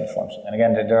configuration forms. And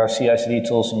again, there are CI/CD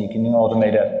tools, and you can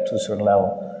automate that to a certain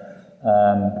level.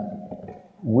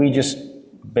 We just,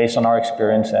 based on our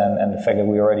experience and the fact that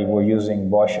we already were using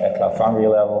Bosch at Cloud Foundry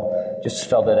level, just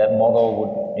felt that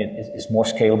model is more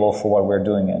scalable for what we're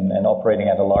doing and operating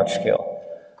at a large scale.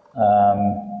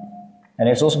 And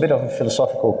it's also a bit of a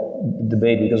philosophical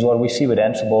debate, because what we see with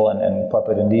Ansible and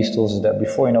Puppet and these tools is that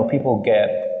before people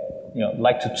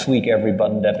like to tweak every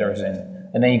button that there's in.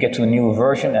 And then you get to a new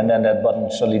version, and then that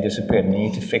button suddenly disappeared, and you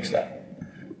need to fix that.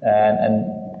 And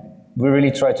we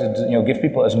really try to give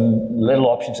people as little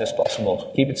options as possible.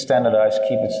 Keep it standardized,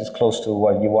 keep it as close to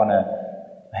what you want to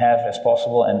have as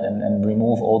possible, and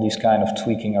remove all these kind of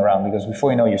tweaking around. Because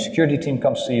before you know, your security team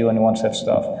comes to you and wants that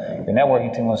stuff. Your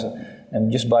networking team wants it.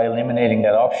 And just by eliminating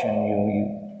that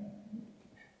option,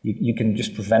 you can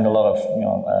just prevent a lot of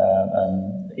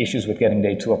issues with getting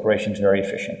day two operations very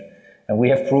efficient. And we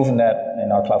have proven that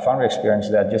in our Cloud Foundry experience,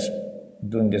 that just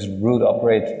doing this root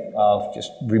upgrade of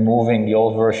just removing the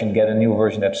old version, get a new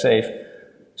version that's safe,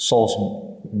 solves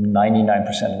 99%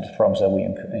 of the problems that we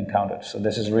encountered. So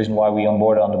this is the reason why we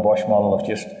onboarded on the Bosch model of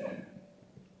just,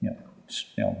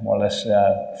 more or less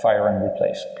fire and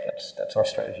replace. That's our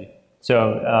strategy.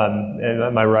 So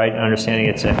am I right in understanding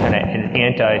it's a kind of an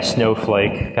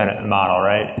anti-snowflake kind of model,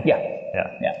 right? Yeah.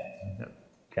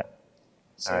 Okay.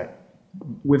 All right.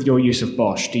 With your use of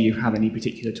Bosch, do you have any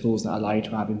particular tools that allow you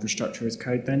to have infrastructure as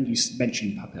code then? You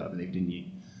mentioned Puppet, I believe, didn't you?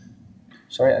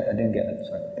 Sorry, I didn't get it.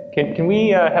 Sorry. Can we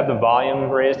have the volume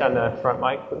raised on the front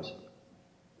mic, please?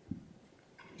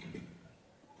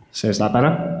 So is that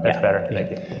better? That's better,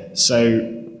 thank you.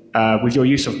 So with your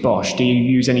use of Bosch, do you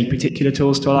use any particular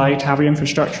tools to allow you to have your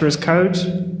infrastructure as code?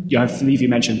 I believe you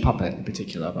mentioned Puppet in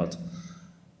particular, but...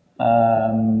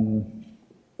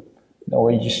 No,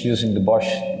 we're just using the Bosch,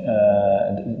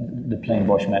 the plain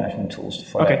Bosch management tools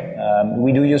for that.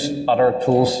 We do use other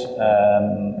tools,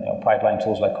 pipeline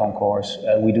tools like Concourse.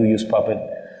 We do use Puppet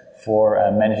for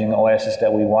managing OSs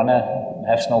that we want to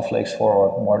have snowflakes for,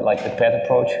 or more like the pet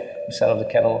approach instead of the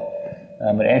kettle.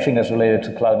 But anything that's related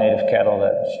to cloud native kettle,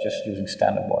 that's just using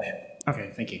standard Bosch. Okay,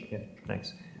 thank you. Yeah,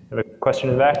 thanks. Have a question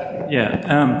in the back?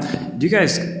 Yeah. Do you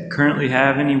guys currently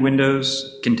have any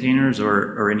Windows containers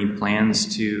or any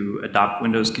plans to adopt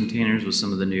Windows containers with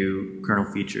some of the new kernel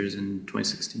features in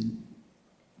 2016?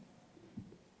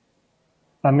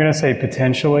 I'm going to say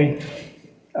potentially.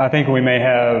 I think we may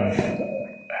have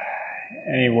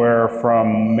anywhere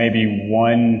from maybe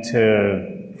 1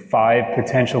 to 5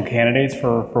 potential candidates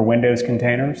for Windows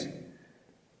containers.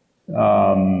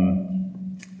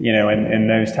 In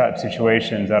those type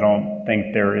situations, I don't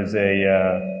think there is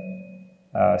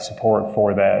a support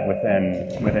for that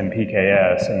within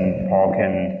PKS, and Paul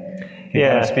can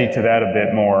kind of speak to that a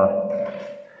bit more.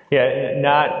 Yeah,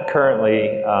 not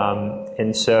currently,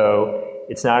 and so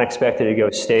it's not expected to go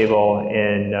stable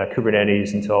in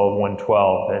Kubernetes until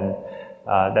 1.12,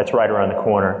 and that's right around the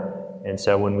corner. And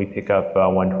so when we pick up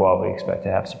 1.12, we expect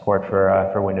to have support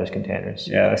for Windows containers.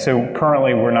 Yeah, so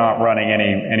currently we're not running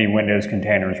any Windows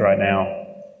containers right now.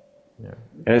 Yeah.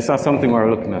 It's not something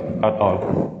we're looking at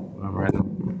all right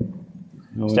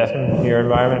now. Stefan, your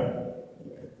environment?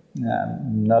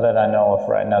 Not that I know of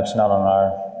right now. It's not on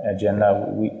our agenda.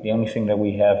 The only thing that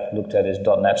we have looked at is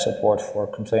 .NET support for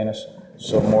containers.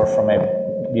 So more from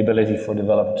the ability for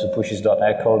developers to push his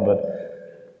 .NET code, but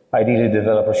ideally,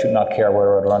 developers should not care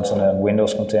whether it runs on a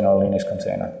Windows container or Linux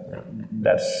container. Yeah.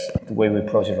 That's the way we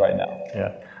approach it right now.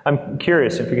 Yeah, I'm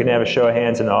curious if we can have a show of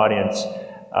hands in the audience.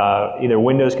 Either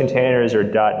Windows containers or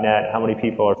 .NET, how many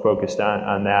people are focused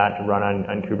on that to run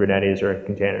on Kubernetes or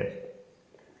containers?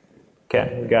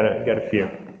 Okay, we got a few.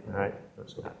 All right.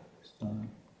 All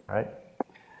right.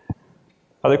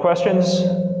 Other questions?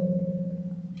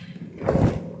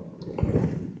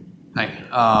 Hi.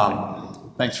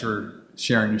 Thanks for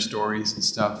sharing your stories and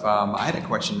stuff. I had a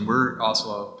question. We're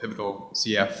also a Pivotal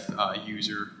CF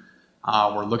user.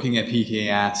 We're looking at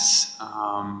PKS,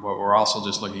 but we're also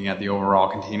just looking at the overall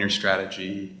container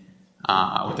strategy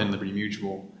within Liberty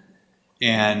Mutual.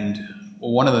 And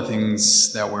one of the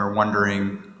things that we're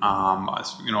wondering,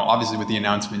 obviously with the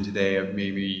announcement today of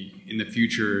maybe in the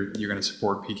future you're going to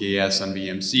support PKS on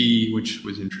VMC, which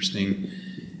was interesting,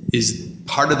 is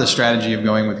part of the strategy of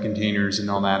going with containers and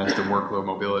all that is the workload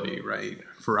mobility, right?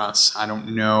 For us, I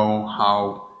don't know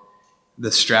how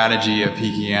the strategy of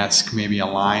PKS maybe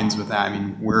aligns with that. I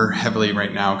mean, we're heavily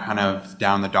right now kind of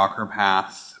down the Docker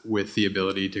path with the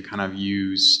ability to kind of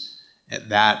use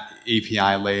that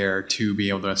API layer to be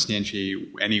able to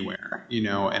instantiate anywhere,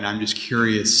 and I'm just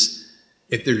curious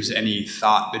if there's any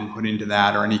thought been put into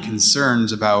that or any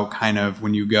concerns about kind of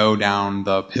when you go down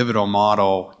the pivotal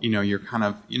model, you're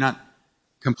not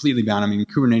completely bound. I mean,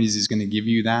 Kubernetes is going to give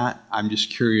you that. I'm just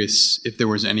curious if there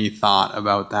was any thought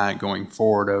about that going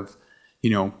forward of,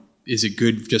 is it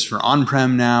good just for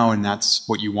on-prem now and that's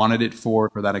what you wanted it for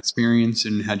that experience?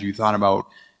 And had you thought about,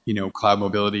 cloud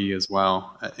mobility as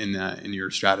well in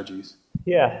your strategies?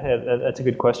 Yeah, that's a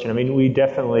good question. I mean, we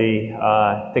definitely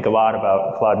think a lot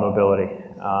about cloud mobility.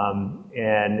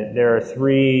 And there are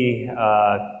 3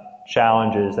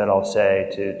 challenges that I'll say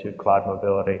to cloud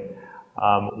mobility.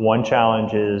 One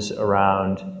challenge is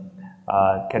around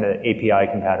kind of API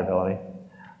compatibility.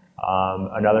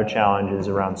 Another challenge is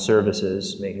around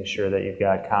services, making sure that you've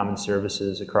got common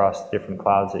services across different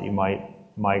clouds that you might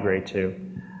migrate to.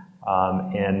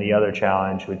 And the other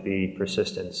challenge would be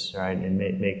persistence, right? And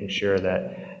making sure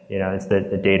that, it's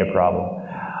the data problem.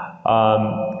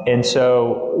 And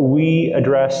so we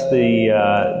address the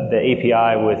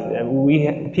API with,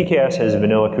 PKS has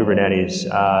vanilla Kubernetes,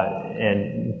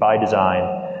 and by design,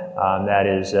 that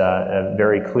is a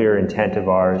very clear intent of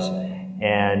ours.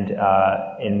 And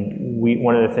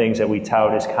one of the things that we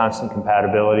tout is constant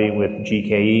compatibility with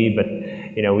GKE, but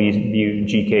we view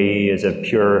GKE as a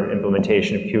pure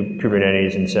implementation of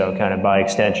Kubernetes, and so kind of by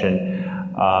extension,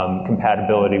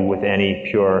 compatibility with any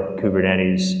pure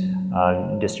Kubernetes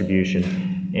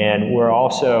distribution. And we're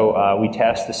also, we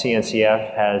test, the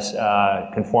CNCF has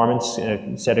conformance,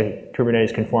 a set of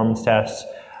Kubernetes conformance tests.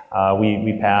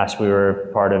 We passed, we were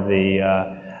part of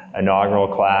the inaugural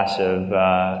class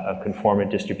of conformant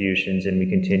distributions, and we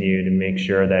continue to make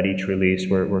sure that each release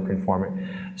we're conformant.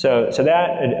 So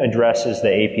that addresses the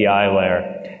API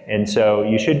layer. And so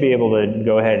you should be able to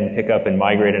go ahead and pick up and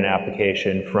migrate an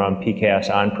application from PKS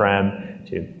on-prem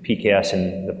to PKS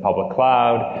in the public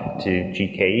cloud, to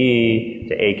GKE,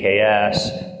 to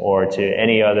AKS, or to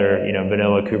any other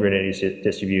vanilla Kubernetes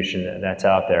distribution that's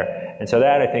out there. And so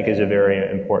that, I think, is a very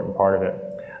important part of it.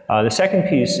 The second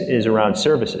piece is around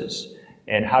services,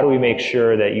 and how do we make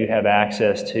sure that you have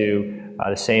access to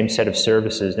the same set of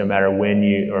services no matter when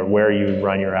you or where you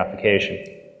run your application.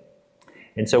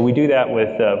 And so we do that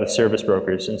with service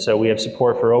brokers. And so we have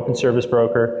support for Open Service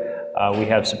Broker. We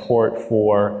have support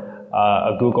for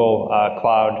a Google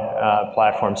Cloud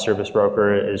Platform Service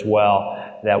Broker as well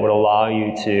that would allow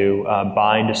you to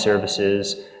bind to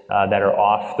services that are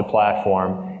off the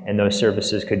platform, and those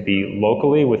services could be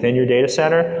locally within your data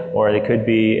center, or they could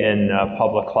be in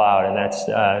public cloud, and that's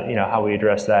how we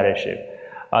address that issue.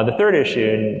 The third issue,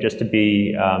 and just to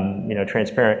be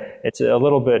transparent, it's a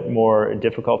little bit more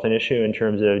difficult an issue in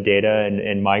terms of data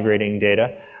and migrating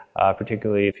data,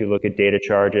 particularly if you look at data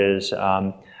charges.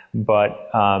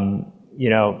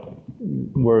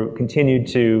 We're continued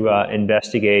to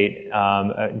investigate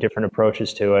different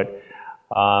approaches to it.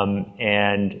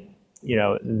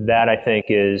 That I think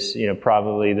is,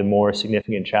 probably the more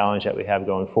significant challenge that we have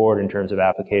going forward in terms of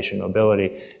application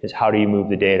mobility is how do you move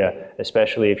the data,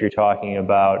 especially if you're talking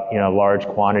about, large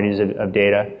quantities of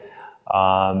data.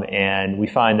 And we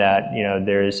find that,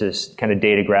 there is this kind of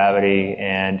data gravity,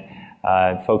 and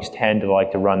folks tend to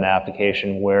like to run the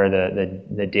application where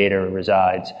the data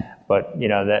resides. But,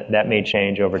 that may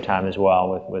change over time as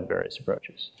well with various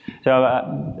approaches. So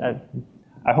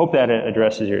I hope that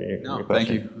addresses your question. Thank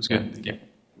you. It was good. Thank you.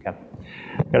 Okay.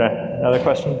 Got another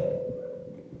question?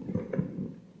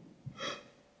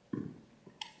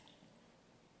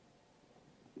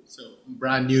 So I'm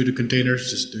brand new to containers,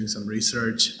 just doing some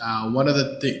research. One of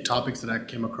the topics that I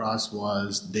came across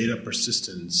was data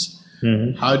persistence.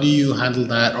 Mm-hmm. How do you handle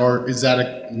that, or is that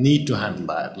a need to handle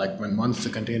that? Like once the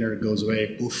container goes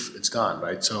away, poof, it's gone,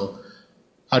 right? So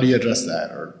how do you address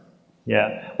that?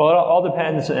 Yeah, well, it all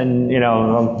depends, and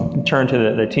I'll turn to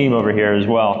the team over here as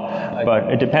well.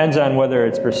 But it depends on whether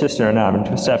it's persistent or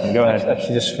not. Stefan, go ahead. I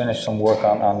actually just finished some work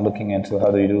on looking into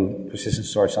how do you do persistent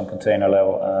storage on container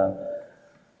level.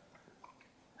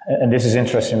 And this is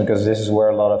interesting because this is where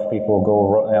a lot of people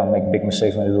go make big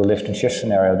mistakes when they do a lift and shift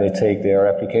scenario. They take their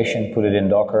application, put it in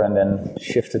Docker, and then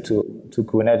shift it to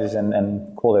Kubernetes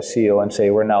and call their CEO and say,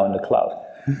 we're now in the cloud.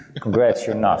 Congrats,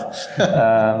 you're not.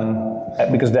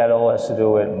 Because that all has to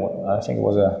do with, I think it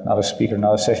was another speaker,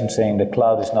 another session saying the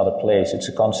cloud is not a place, it's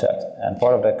a concept. And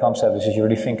part of that concept is that you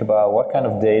really think about what kind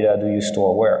of data do you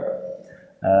store where.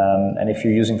 And if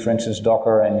you're using, for instance,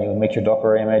 Docker and you make your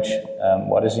Docker image,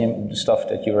 what is the stuff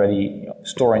that you already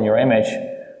store in your image,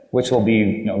 which will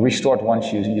be restored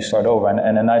once you start over.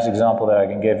 And a nice example that I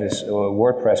can give is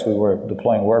WordPress. We were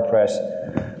deploying WordPress,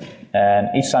 and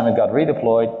each time it got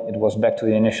redeployed, it was back to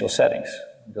the initial settings,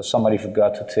 because somebody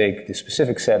forgot to take the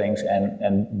specific settings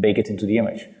and bake it into the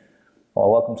image. Well,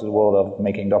 welcome to the world of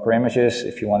making Docker images.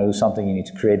 If you want to do something, you need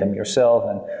to create them yourself.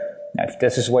 And if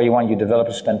this is where you want your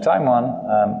developers to spend time on,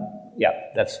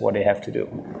 that's what they have to do.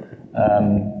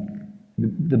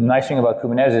 The nice thing about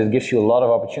Kubernetes is it gives you a lot of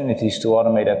opportunities to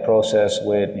automate that process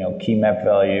with key map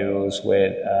values,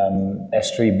 with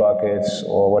S3 buckets,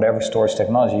 or whatever storage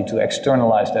technology to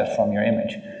externalize that from your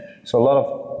image. So a lot of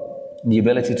the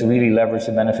ability to really leverage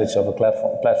the benefits of a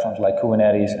platforms like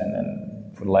Kubernetes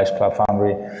and for the likes of Cloud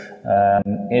Foundry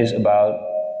is about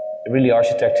really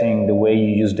architecting the way you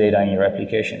use data in your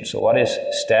application. So what is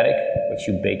static, which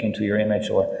you bake into your image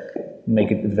or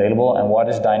make it available, and what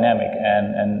is dynamic?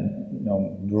 And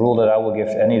the rule that I will give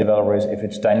to any developer is if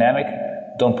it's dynamic,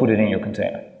 don't put it in your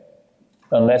container.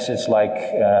 Unless it's like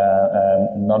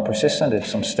non-persistent, it's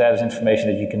some status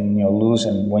information that you can lose,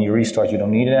 and when you restart you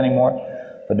don't need it anymore.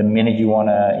 But the minute you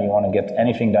wanna get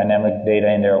anything dynamic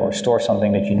data in there or store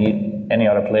something that you need any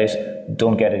other place,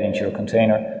 don't get it into your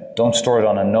container. Don't store it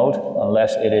on a node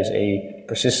unless it is a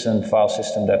persistent file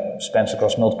system that spans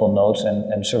across multiple nodes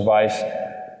and survives.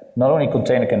 Not only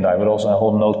container can die, but also a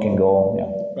whole node can go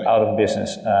out of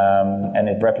business, and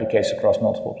it replicates across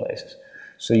multiple places.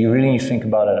 So you really need to think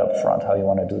about it up front, how you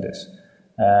want to do this.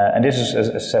 And this is, as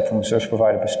I said, from a service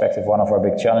provider perspective, one of our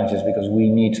big challenges, because we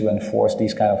need to enforce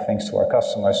these kind of things to our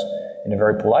customers in a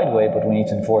very polite way, but we need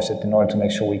to enforce it in order to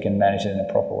make sure we can manage it in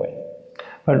a proper way.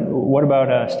 But what about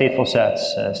stateful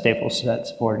sets, stateful set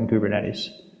support in Kubernetes?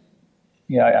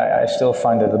 Yeah, I still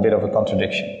find it a bit of a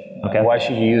contradiction. Okay. Why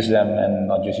should you use them and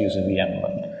not just use a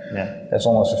VM? That's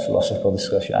almost a philosophical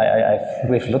discussion.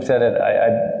 We've looked at it.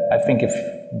 I think if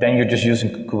then you're just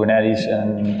using Kubernetes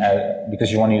and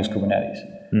because you want to use Kubernetes.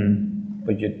 Mm.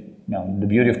 But the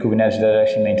beauty of Kubernetes is that it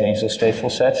actually maintains those stateful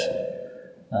sets.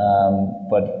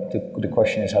 But the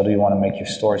question is, how do you want to make your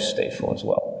storage stateful as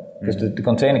well? Because the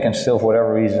container can still, for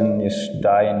whatever reason, just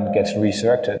die and gets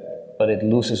resurrected, but it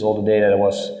loses all the data that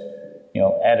was,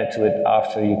 added to it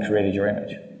after you created your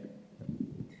image.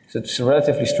 So it's a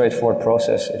relatively straightforward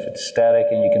process. If it's static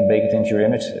and you can bake it into your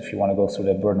image, if you want to go through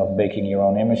that burden of baking your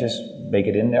own images, bake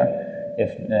it in there.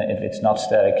 If it's not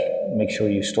static, make sure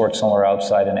you store it somewhere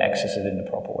outside and access it in the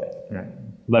proper way.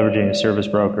 Right. Leveraging a service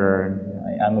broker.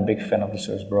 I'm a big fan of the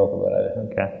service broker, but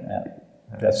okay.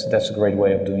 Yeah. that's a great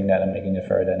way of doing that and making it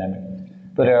very dynamic.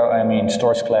 But there are,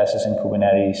 storage classes in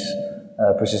Kubernetes,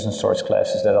 persistent storage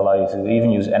classes that allow you to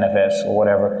even use NFS or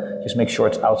whatever. Just make sure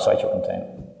it's outside your container.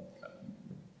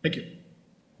 Thank you.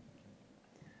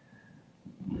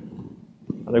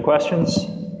 Other questions?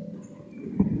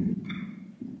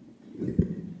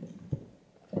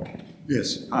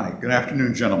 Yes. Hi. Good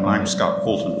afternoon, gentlemen. I'm Scott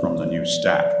Fulton from the New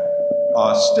Stack.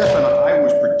 Stefan, I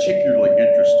was particularly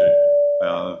interested.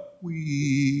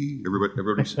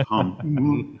 Everybody's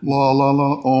hum. La la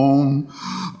la om.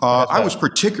 I was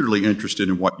particularly interested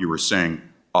in what you were saying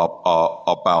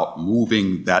about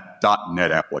moving that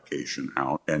 .NET application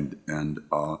out and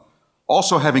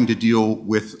also having to deal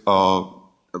with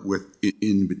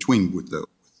in between with the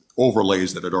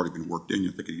overlays that had already been worked in.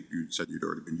 I think you said you'd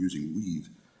already been using Weave.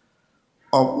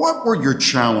 What were your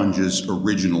challenges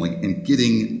originally in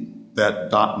getting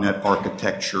that .NET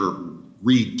architecture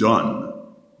redone?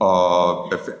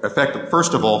 Effective,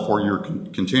 first of all, for your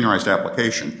containerized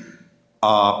application,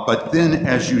 but then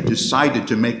as you decided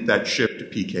to make that shift to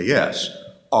PKS,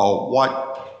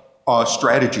 what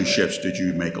strategy shifts did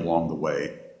you make along the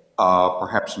way,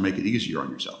 perhaps to make it easier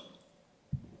on yourself?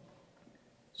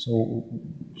 So,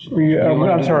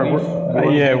 I'm sorry.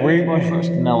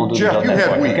 Jeff, you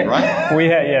had Weave, right? We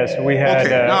had, yes, we had.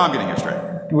 Okay, now I'm getting it straight.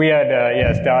 We had,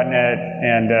 yes, .NET,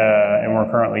 and we're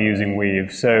currently using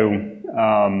Weave. So,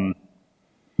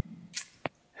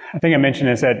 I think I mentioned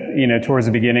this at, towards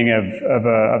the beginning of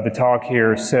the talk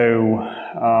here. So,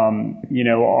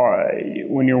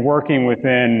 when you're working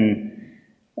within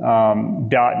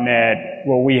 .NET,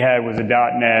 what we had was a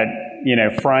 .NET,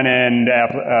 front end,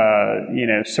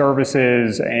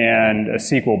 services and a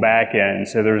SQL backend.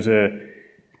 So there's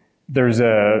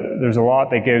a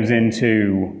lot that goes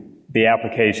into the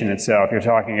application itself. You're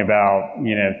talking about,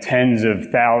 tens of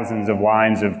thousands of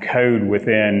lines of code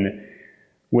within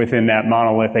that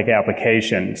monolithic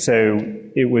application. So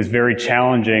it was very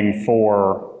challenging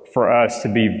for us to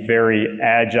be very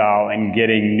agile in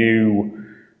getting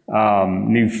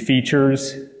new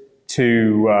features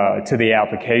to the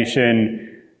application,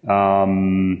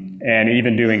 and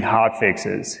even doing hot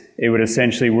fixes. We're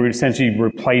essentially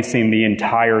replacing the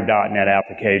entire .NET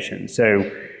application.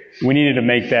 So we needed to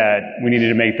make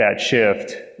that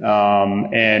shift,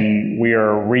 and we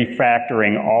are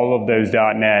refactoring all of those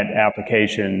 .NET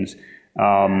applications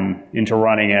into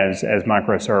running as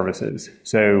microservices.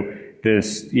 So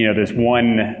this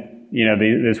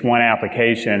one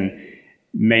application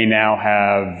may now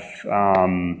have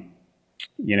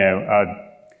a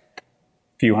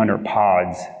few hundred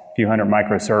pods, a few hundred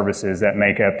microservices that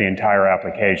make up the entire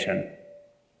application.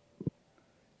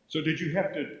 So did you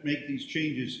have to make these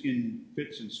changes in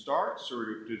fits and starts,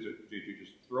 or did you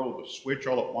just throw the switch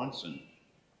all at once and?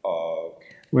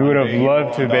 We would have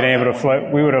loved to have been able to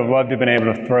We would have loved to have been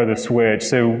able to throw the switch.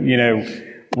 So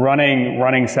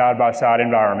running side by side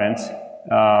environments.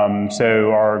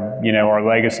 So our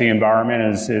legacy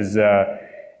environment is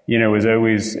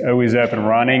always up and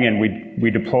running, and we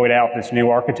deployed out this new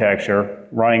architecture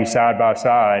running side by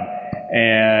side,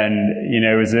 and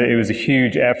it was a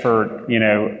huge effort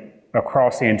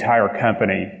across the entire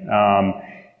company.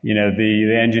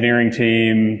 The engineering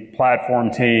team,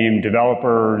 platform team,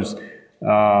 developers,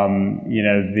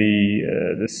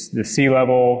 the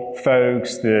C-level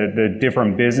folks, the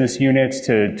different business units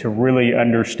to really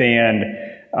understand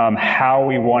how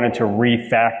we wanted to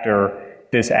refactor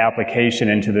this application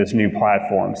into this new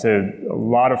platform. So a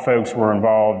lot of folks were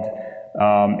involved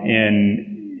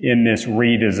in this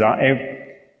redesign. It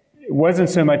wasn't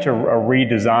so much a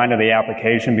redesign of the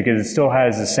application because it still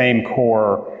has the same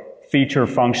core feature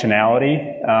functionality.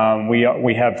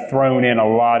 We have thrown in a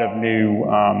lot of new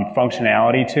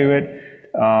functionality to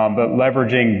it, but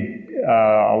leveraging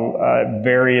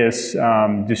various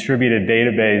distributed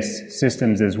database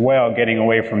systems as well, getting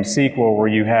away from SQL where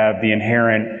you have the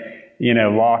inherent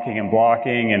locking and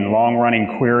blocking and long-running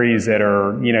queries that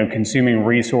are, consuming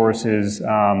resources,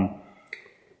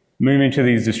 moving to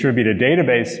these distributed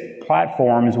database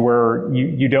platforms where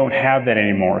you don't have that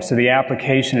anymore. So the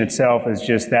application itself is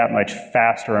just that much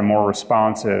faster and more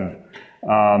responsive.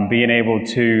 Being able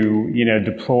to,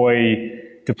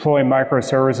 deploy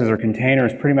microservices or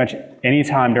containers pretty much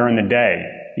anytime during the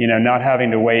day. Not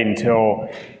having to wait until,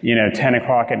 10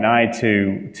 o'clock at night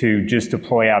to just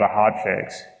deploy out a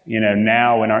hotfix.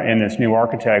 Now in this new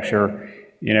architecture,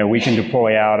 we can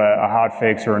deploy out a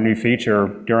hotfix or a new feature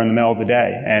during the middle of the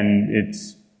day, and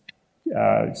it's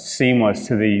seamless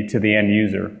to the end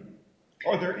user.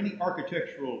 Are there any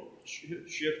architectural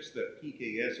shifts that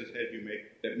PKS has had you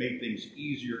make that made things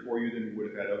easier for you than you would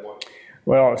have had otherwise?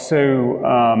 Well,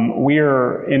 so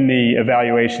we're in the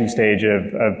evaluation stage of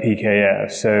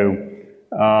PKS. So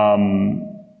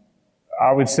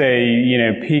I would say,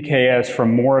 PKS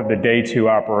from more of the day two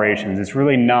operations. It's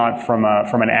really not from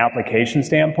an application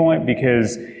standpoint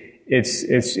because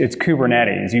it's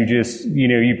Kubernetes. You just,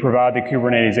 you provide the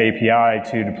Kubernetes API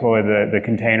to deploy the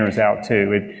containers out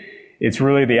to. It's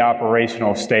really the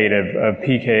operational state of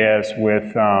PKS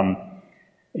with,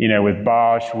 with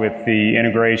Bosch, with the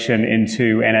integration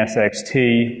into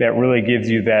NSXT that really gives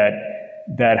you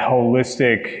that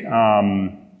holistic,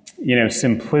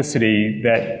 simplicity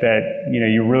that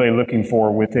you're really looking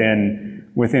for within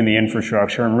the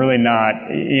infrastructure, and really not,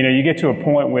 you get to a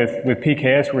point with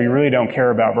PKS where you really don't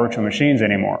care about virtual machines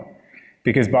anymore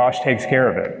because Bosch takes care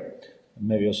of it.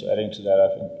 Maybe also adding to that, I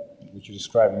think what you're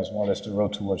describing is more or less the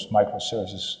road towards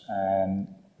microservices, and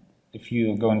if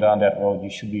you're going down that road, you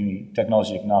should be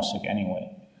technology agnostic anyway.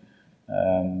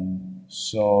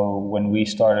 So when we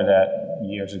started that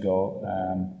years ago,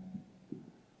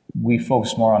 we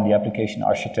focused more on the application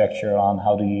architecture, on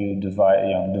how do you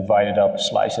divide it up,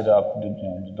 slice it up,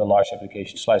 the large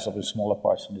application, slice up in smaller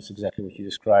parts, and that's exactly what you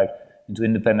described, into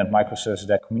independent microservices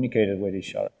that communicated with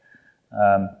each other.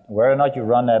 Whether or not you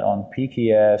run that on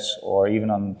PKS or even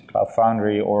on Cloud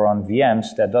Foundry or on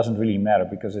VMs, that doesn't really matter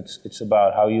because it's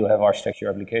about how you have architecture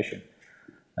your application.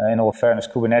 In all fairness,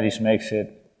 Kubernetes makes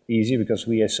it easy because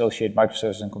we associate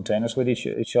microservices and containers with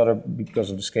each other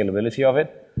because of the scalability of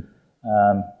it.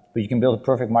 But you can build a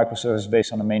perfect microservice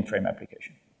based on a mainframe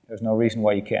application. There's no reason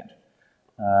why you can't.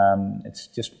 It's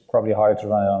just probably harder to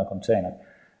run it on a container.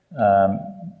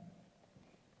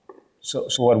 So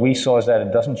what we saw is that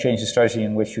it doesn't change the strategy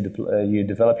in which you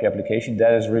develop your application.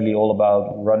 That is really all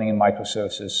about running in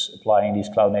microservices, applying these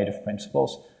cloud-native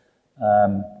principles.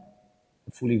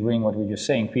 Fully agreeing with what you're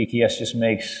saying, PKS just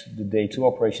makes the day two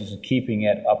operations and keeping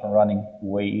it up and running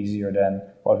way easier than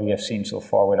what we have seen so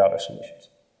far with other solutions.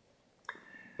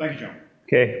 Thank you, John.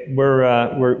 Okay,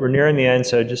 we're nearing the end,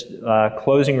 so just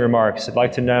closing remarks. I'd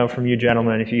like to know from you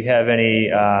gentlemen if you have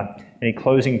any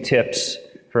closing tips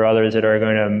for others that are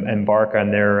going to embark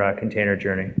on their container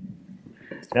journey.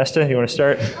 Nesta, you want to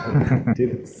start?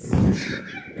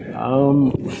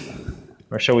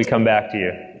 Or shall we come back to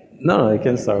you? No, I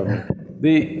can start.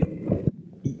 The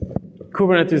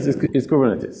Kubernetes is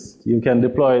Kubernetes. You can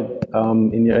deploy it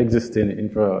in your existing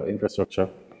infrastructure,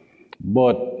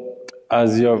 but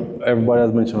as everybody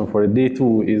has mentioned before, the day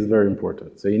two is very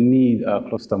important. So you need a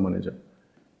cluster manager.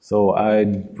 So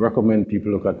I'd recommend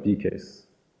people look at PKs,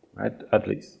 right? At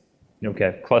least.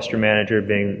 Okay, cluster manager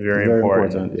being very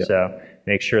important. Yeah. So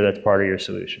make sure that's part of your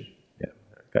solution. Yeah.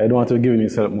 I don't want to give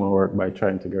yourself more work by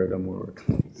trying to get rid of more work.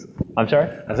 I'm sorry?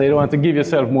 I say you don't want to give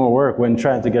yourself more work when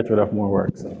trying to get rid of more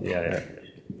work. So. Yeah.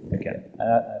 Okay.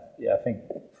 I think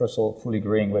first of all, fully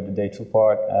agreeing with the day two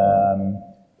part.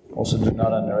 Also, do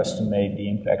not underestimate the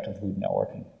impact of root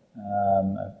networking,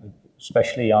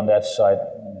 especially on that side.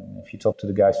 If you talk to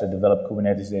the guys that develop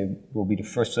Kubernetes, they will be the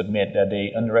first to admit that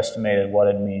they underestimated what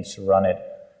it means to run it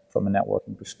from a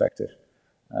networking perspective.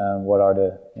 What are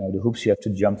the hoops you have to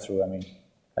jump through? I mean,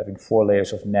 having 4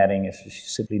 layers of netting is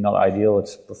simply not ideal.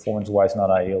 It's performance-wise not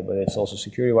ideal, but it's also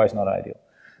security-wise not ideal.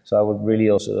 So I would really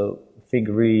also think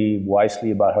really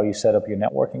wisely about how you set up your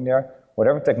networking there.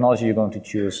 Whatever technology you're going to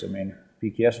choose, I mean,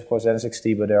 PKS, of course,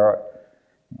 NSXT, but there are,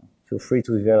 feel free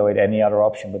to evaluate any other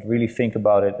option, but really think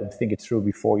about it and think it through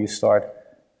before you start,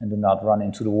 and do not run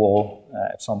into the wall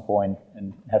at some point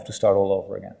and have to start all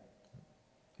over again.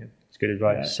 Yeah, that's good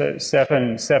advice. So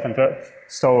Stefan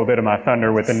stole a bit of my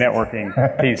thunder with the networking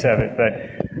piece of it, but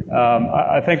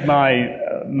I think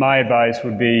my advice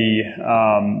would be,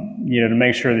 to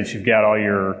make sure that you've got all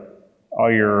your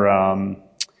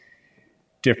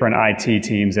different IT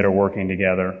teams that are working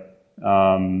together.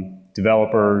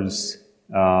 Developers,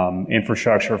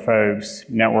 infrastructure folks,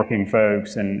 networking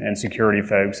folks, and security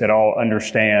folks that all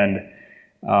understand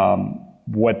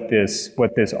what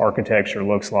this architecture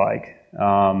looks like.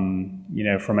 From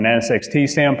an NSXT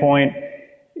standpoint,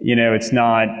 it's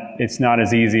not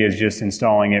as easy as just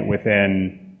installing it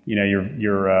within your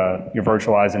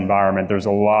virtualized environment. There's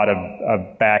a lot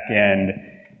of back end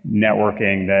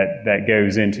networking that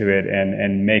goes into it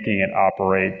and making it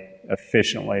operate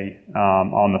efficiently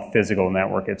on the physical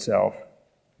network itself.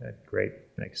 Okay, great,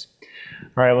 thanks.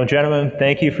 All right, well, gentlemen,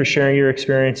 thank you for sharing your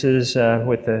experiences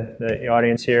with the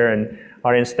audience here. And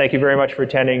audience, thank you very much for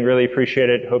attending. Really appreciate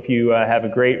it. Hope you have a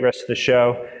great rest of the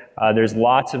show. There's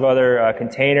lots of other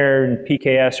container and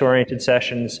PKS-oriented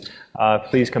sessions.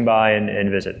 Please come by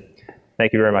and visit.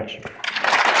 Thank you very much.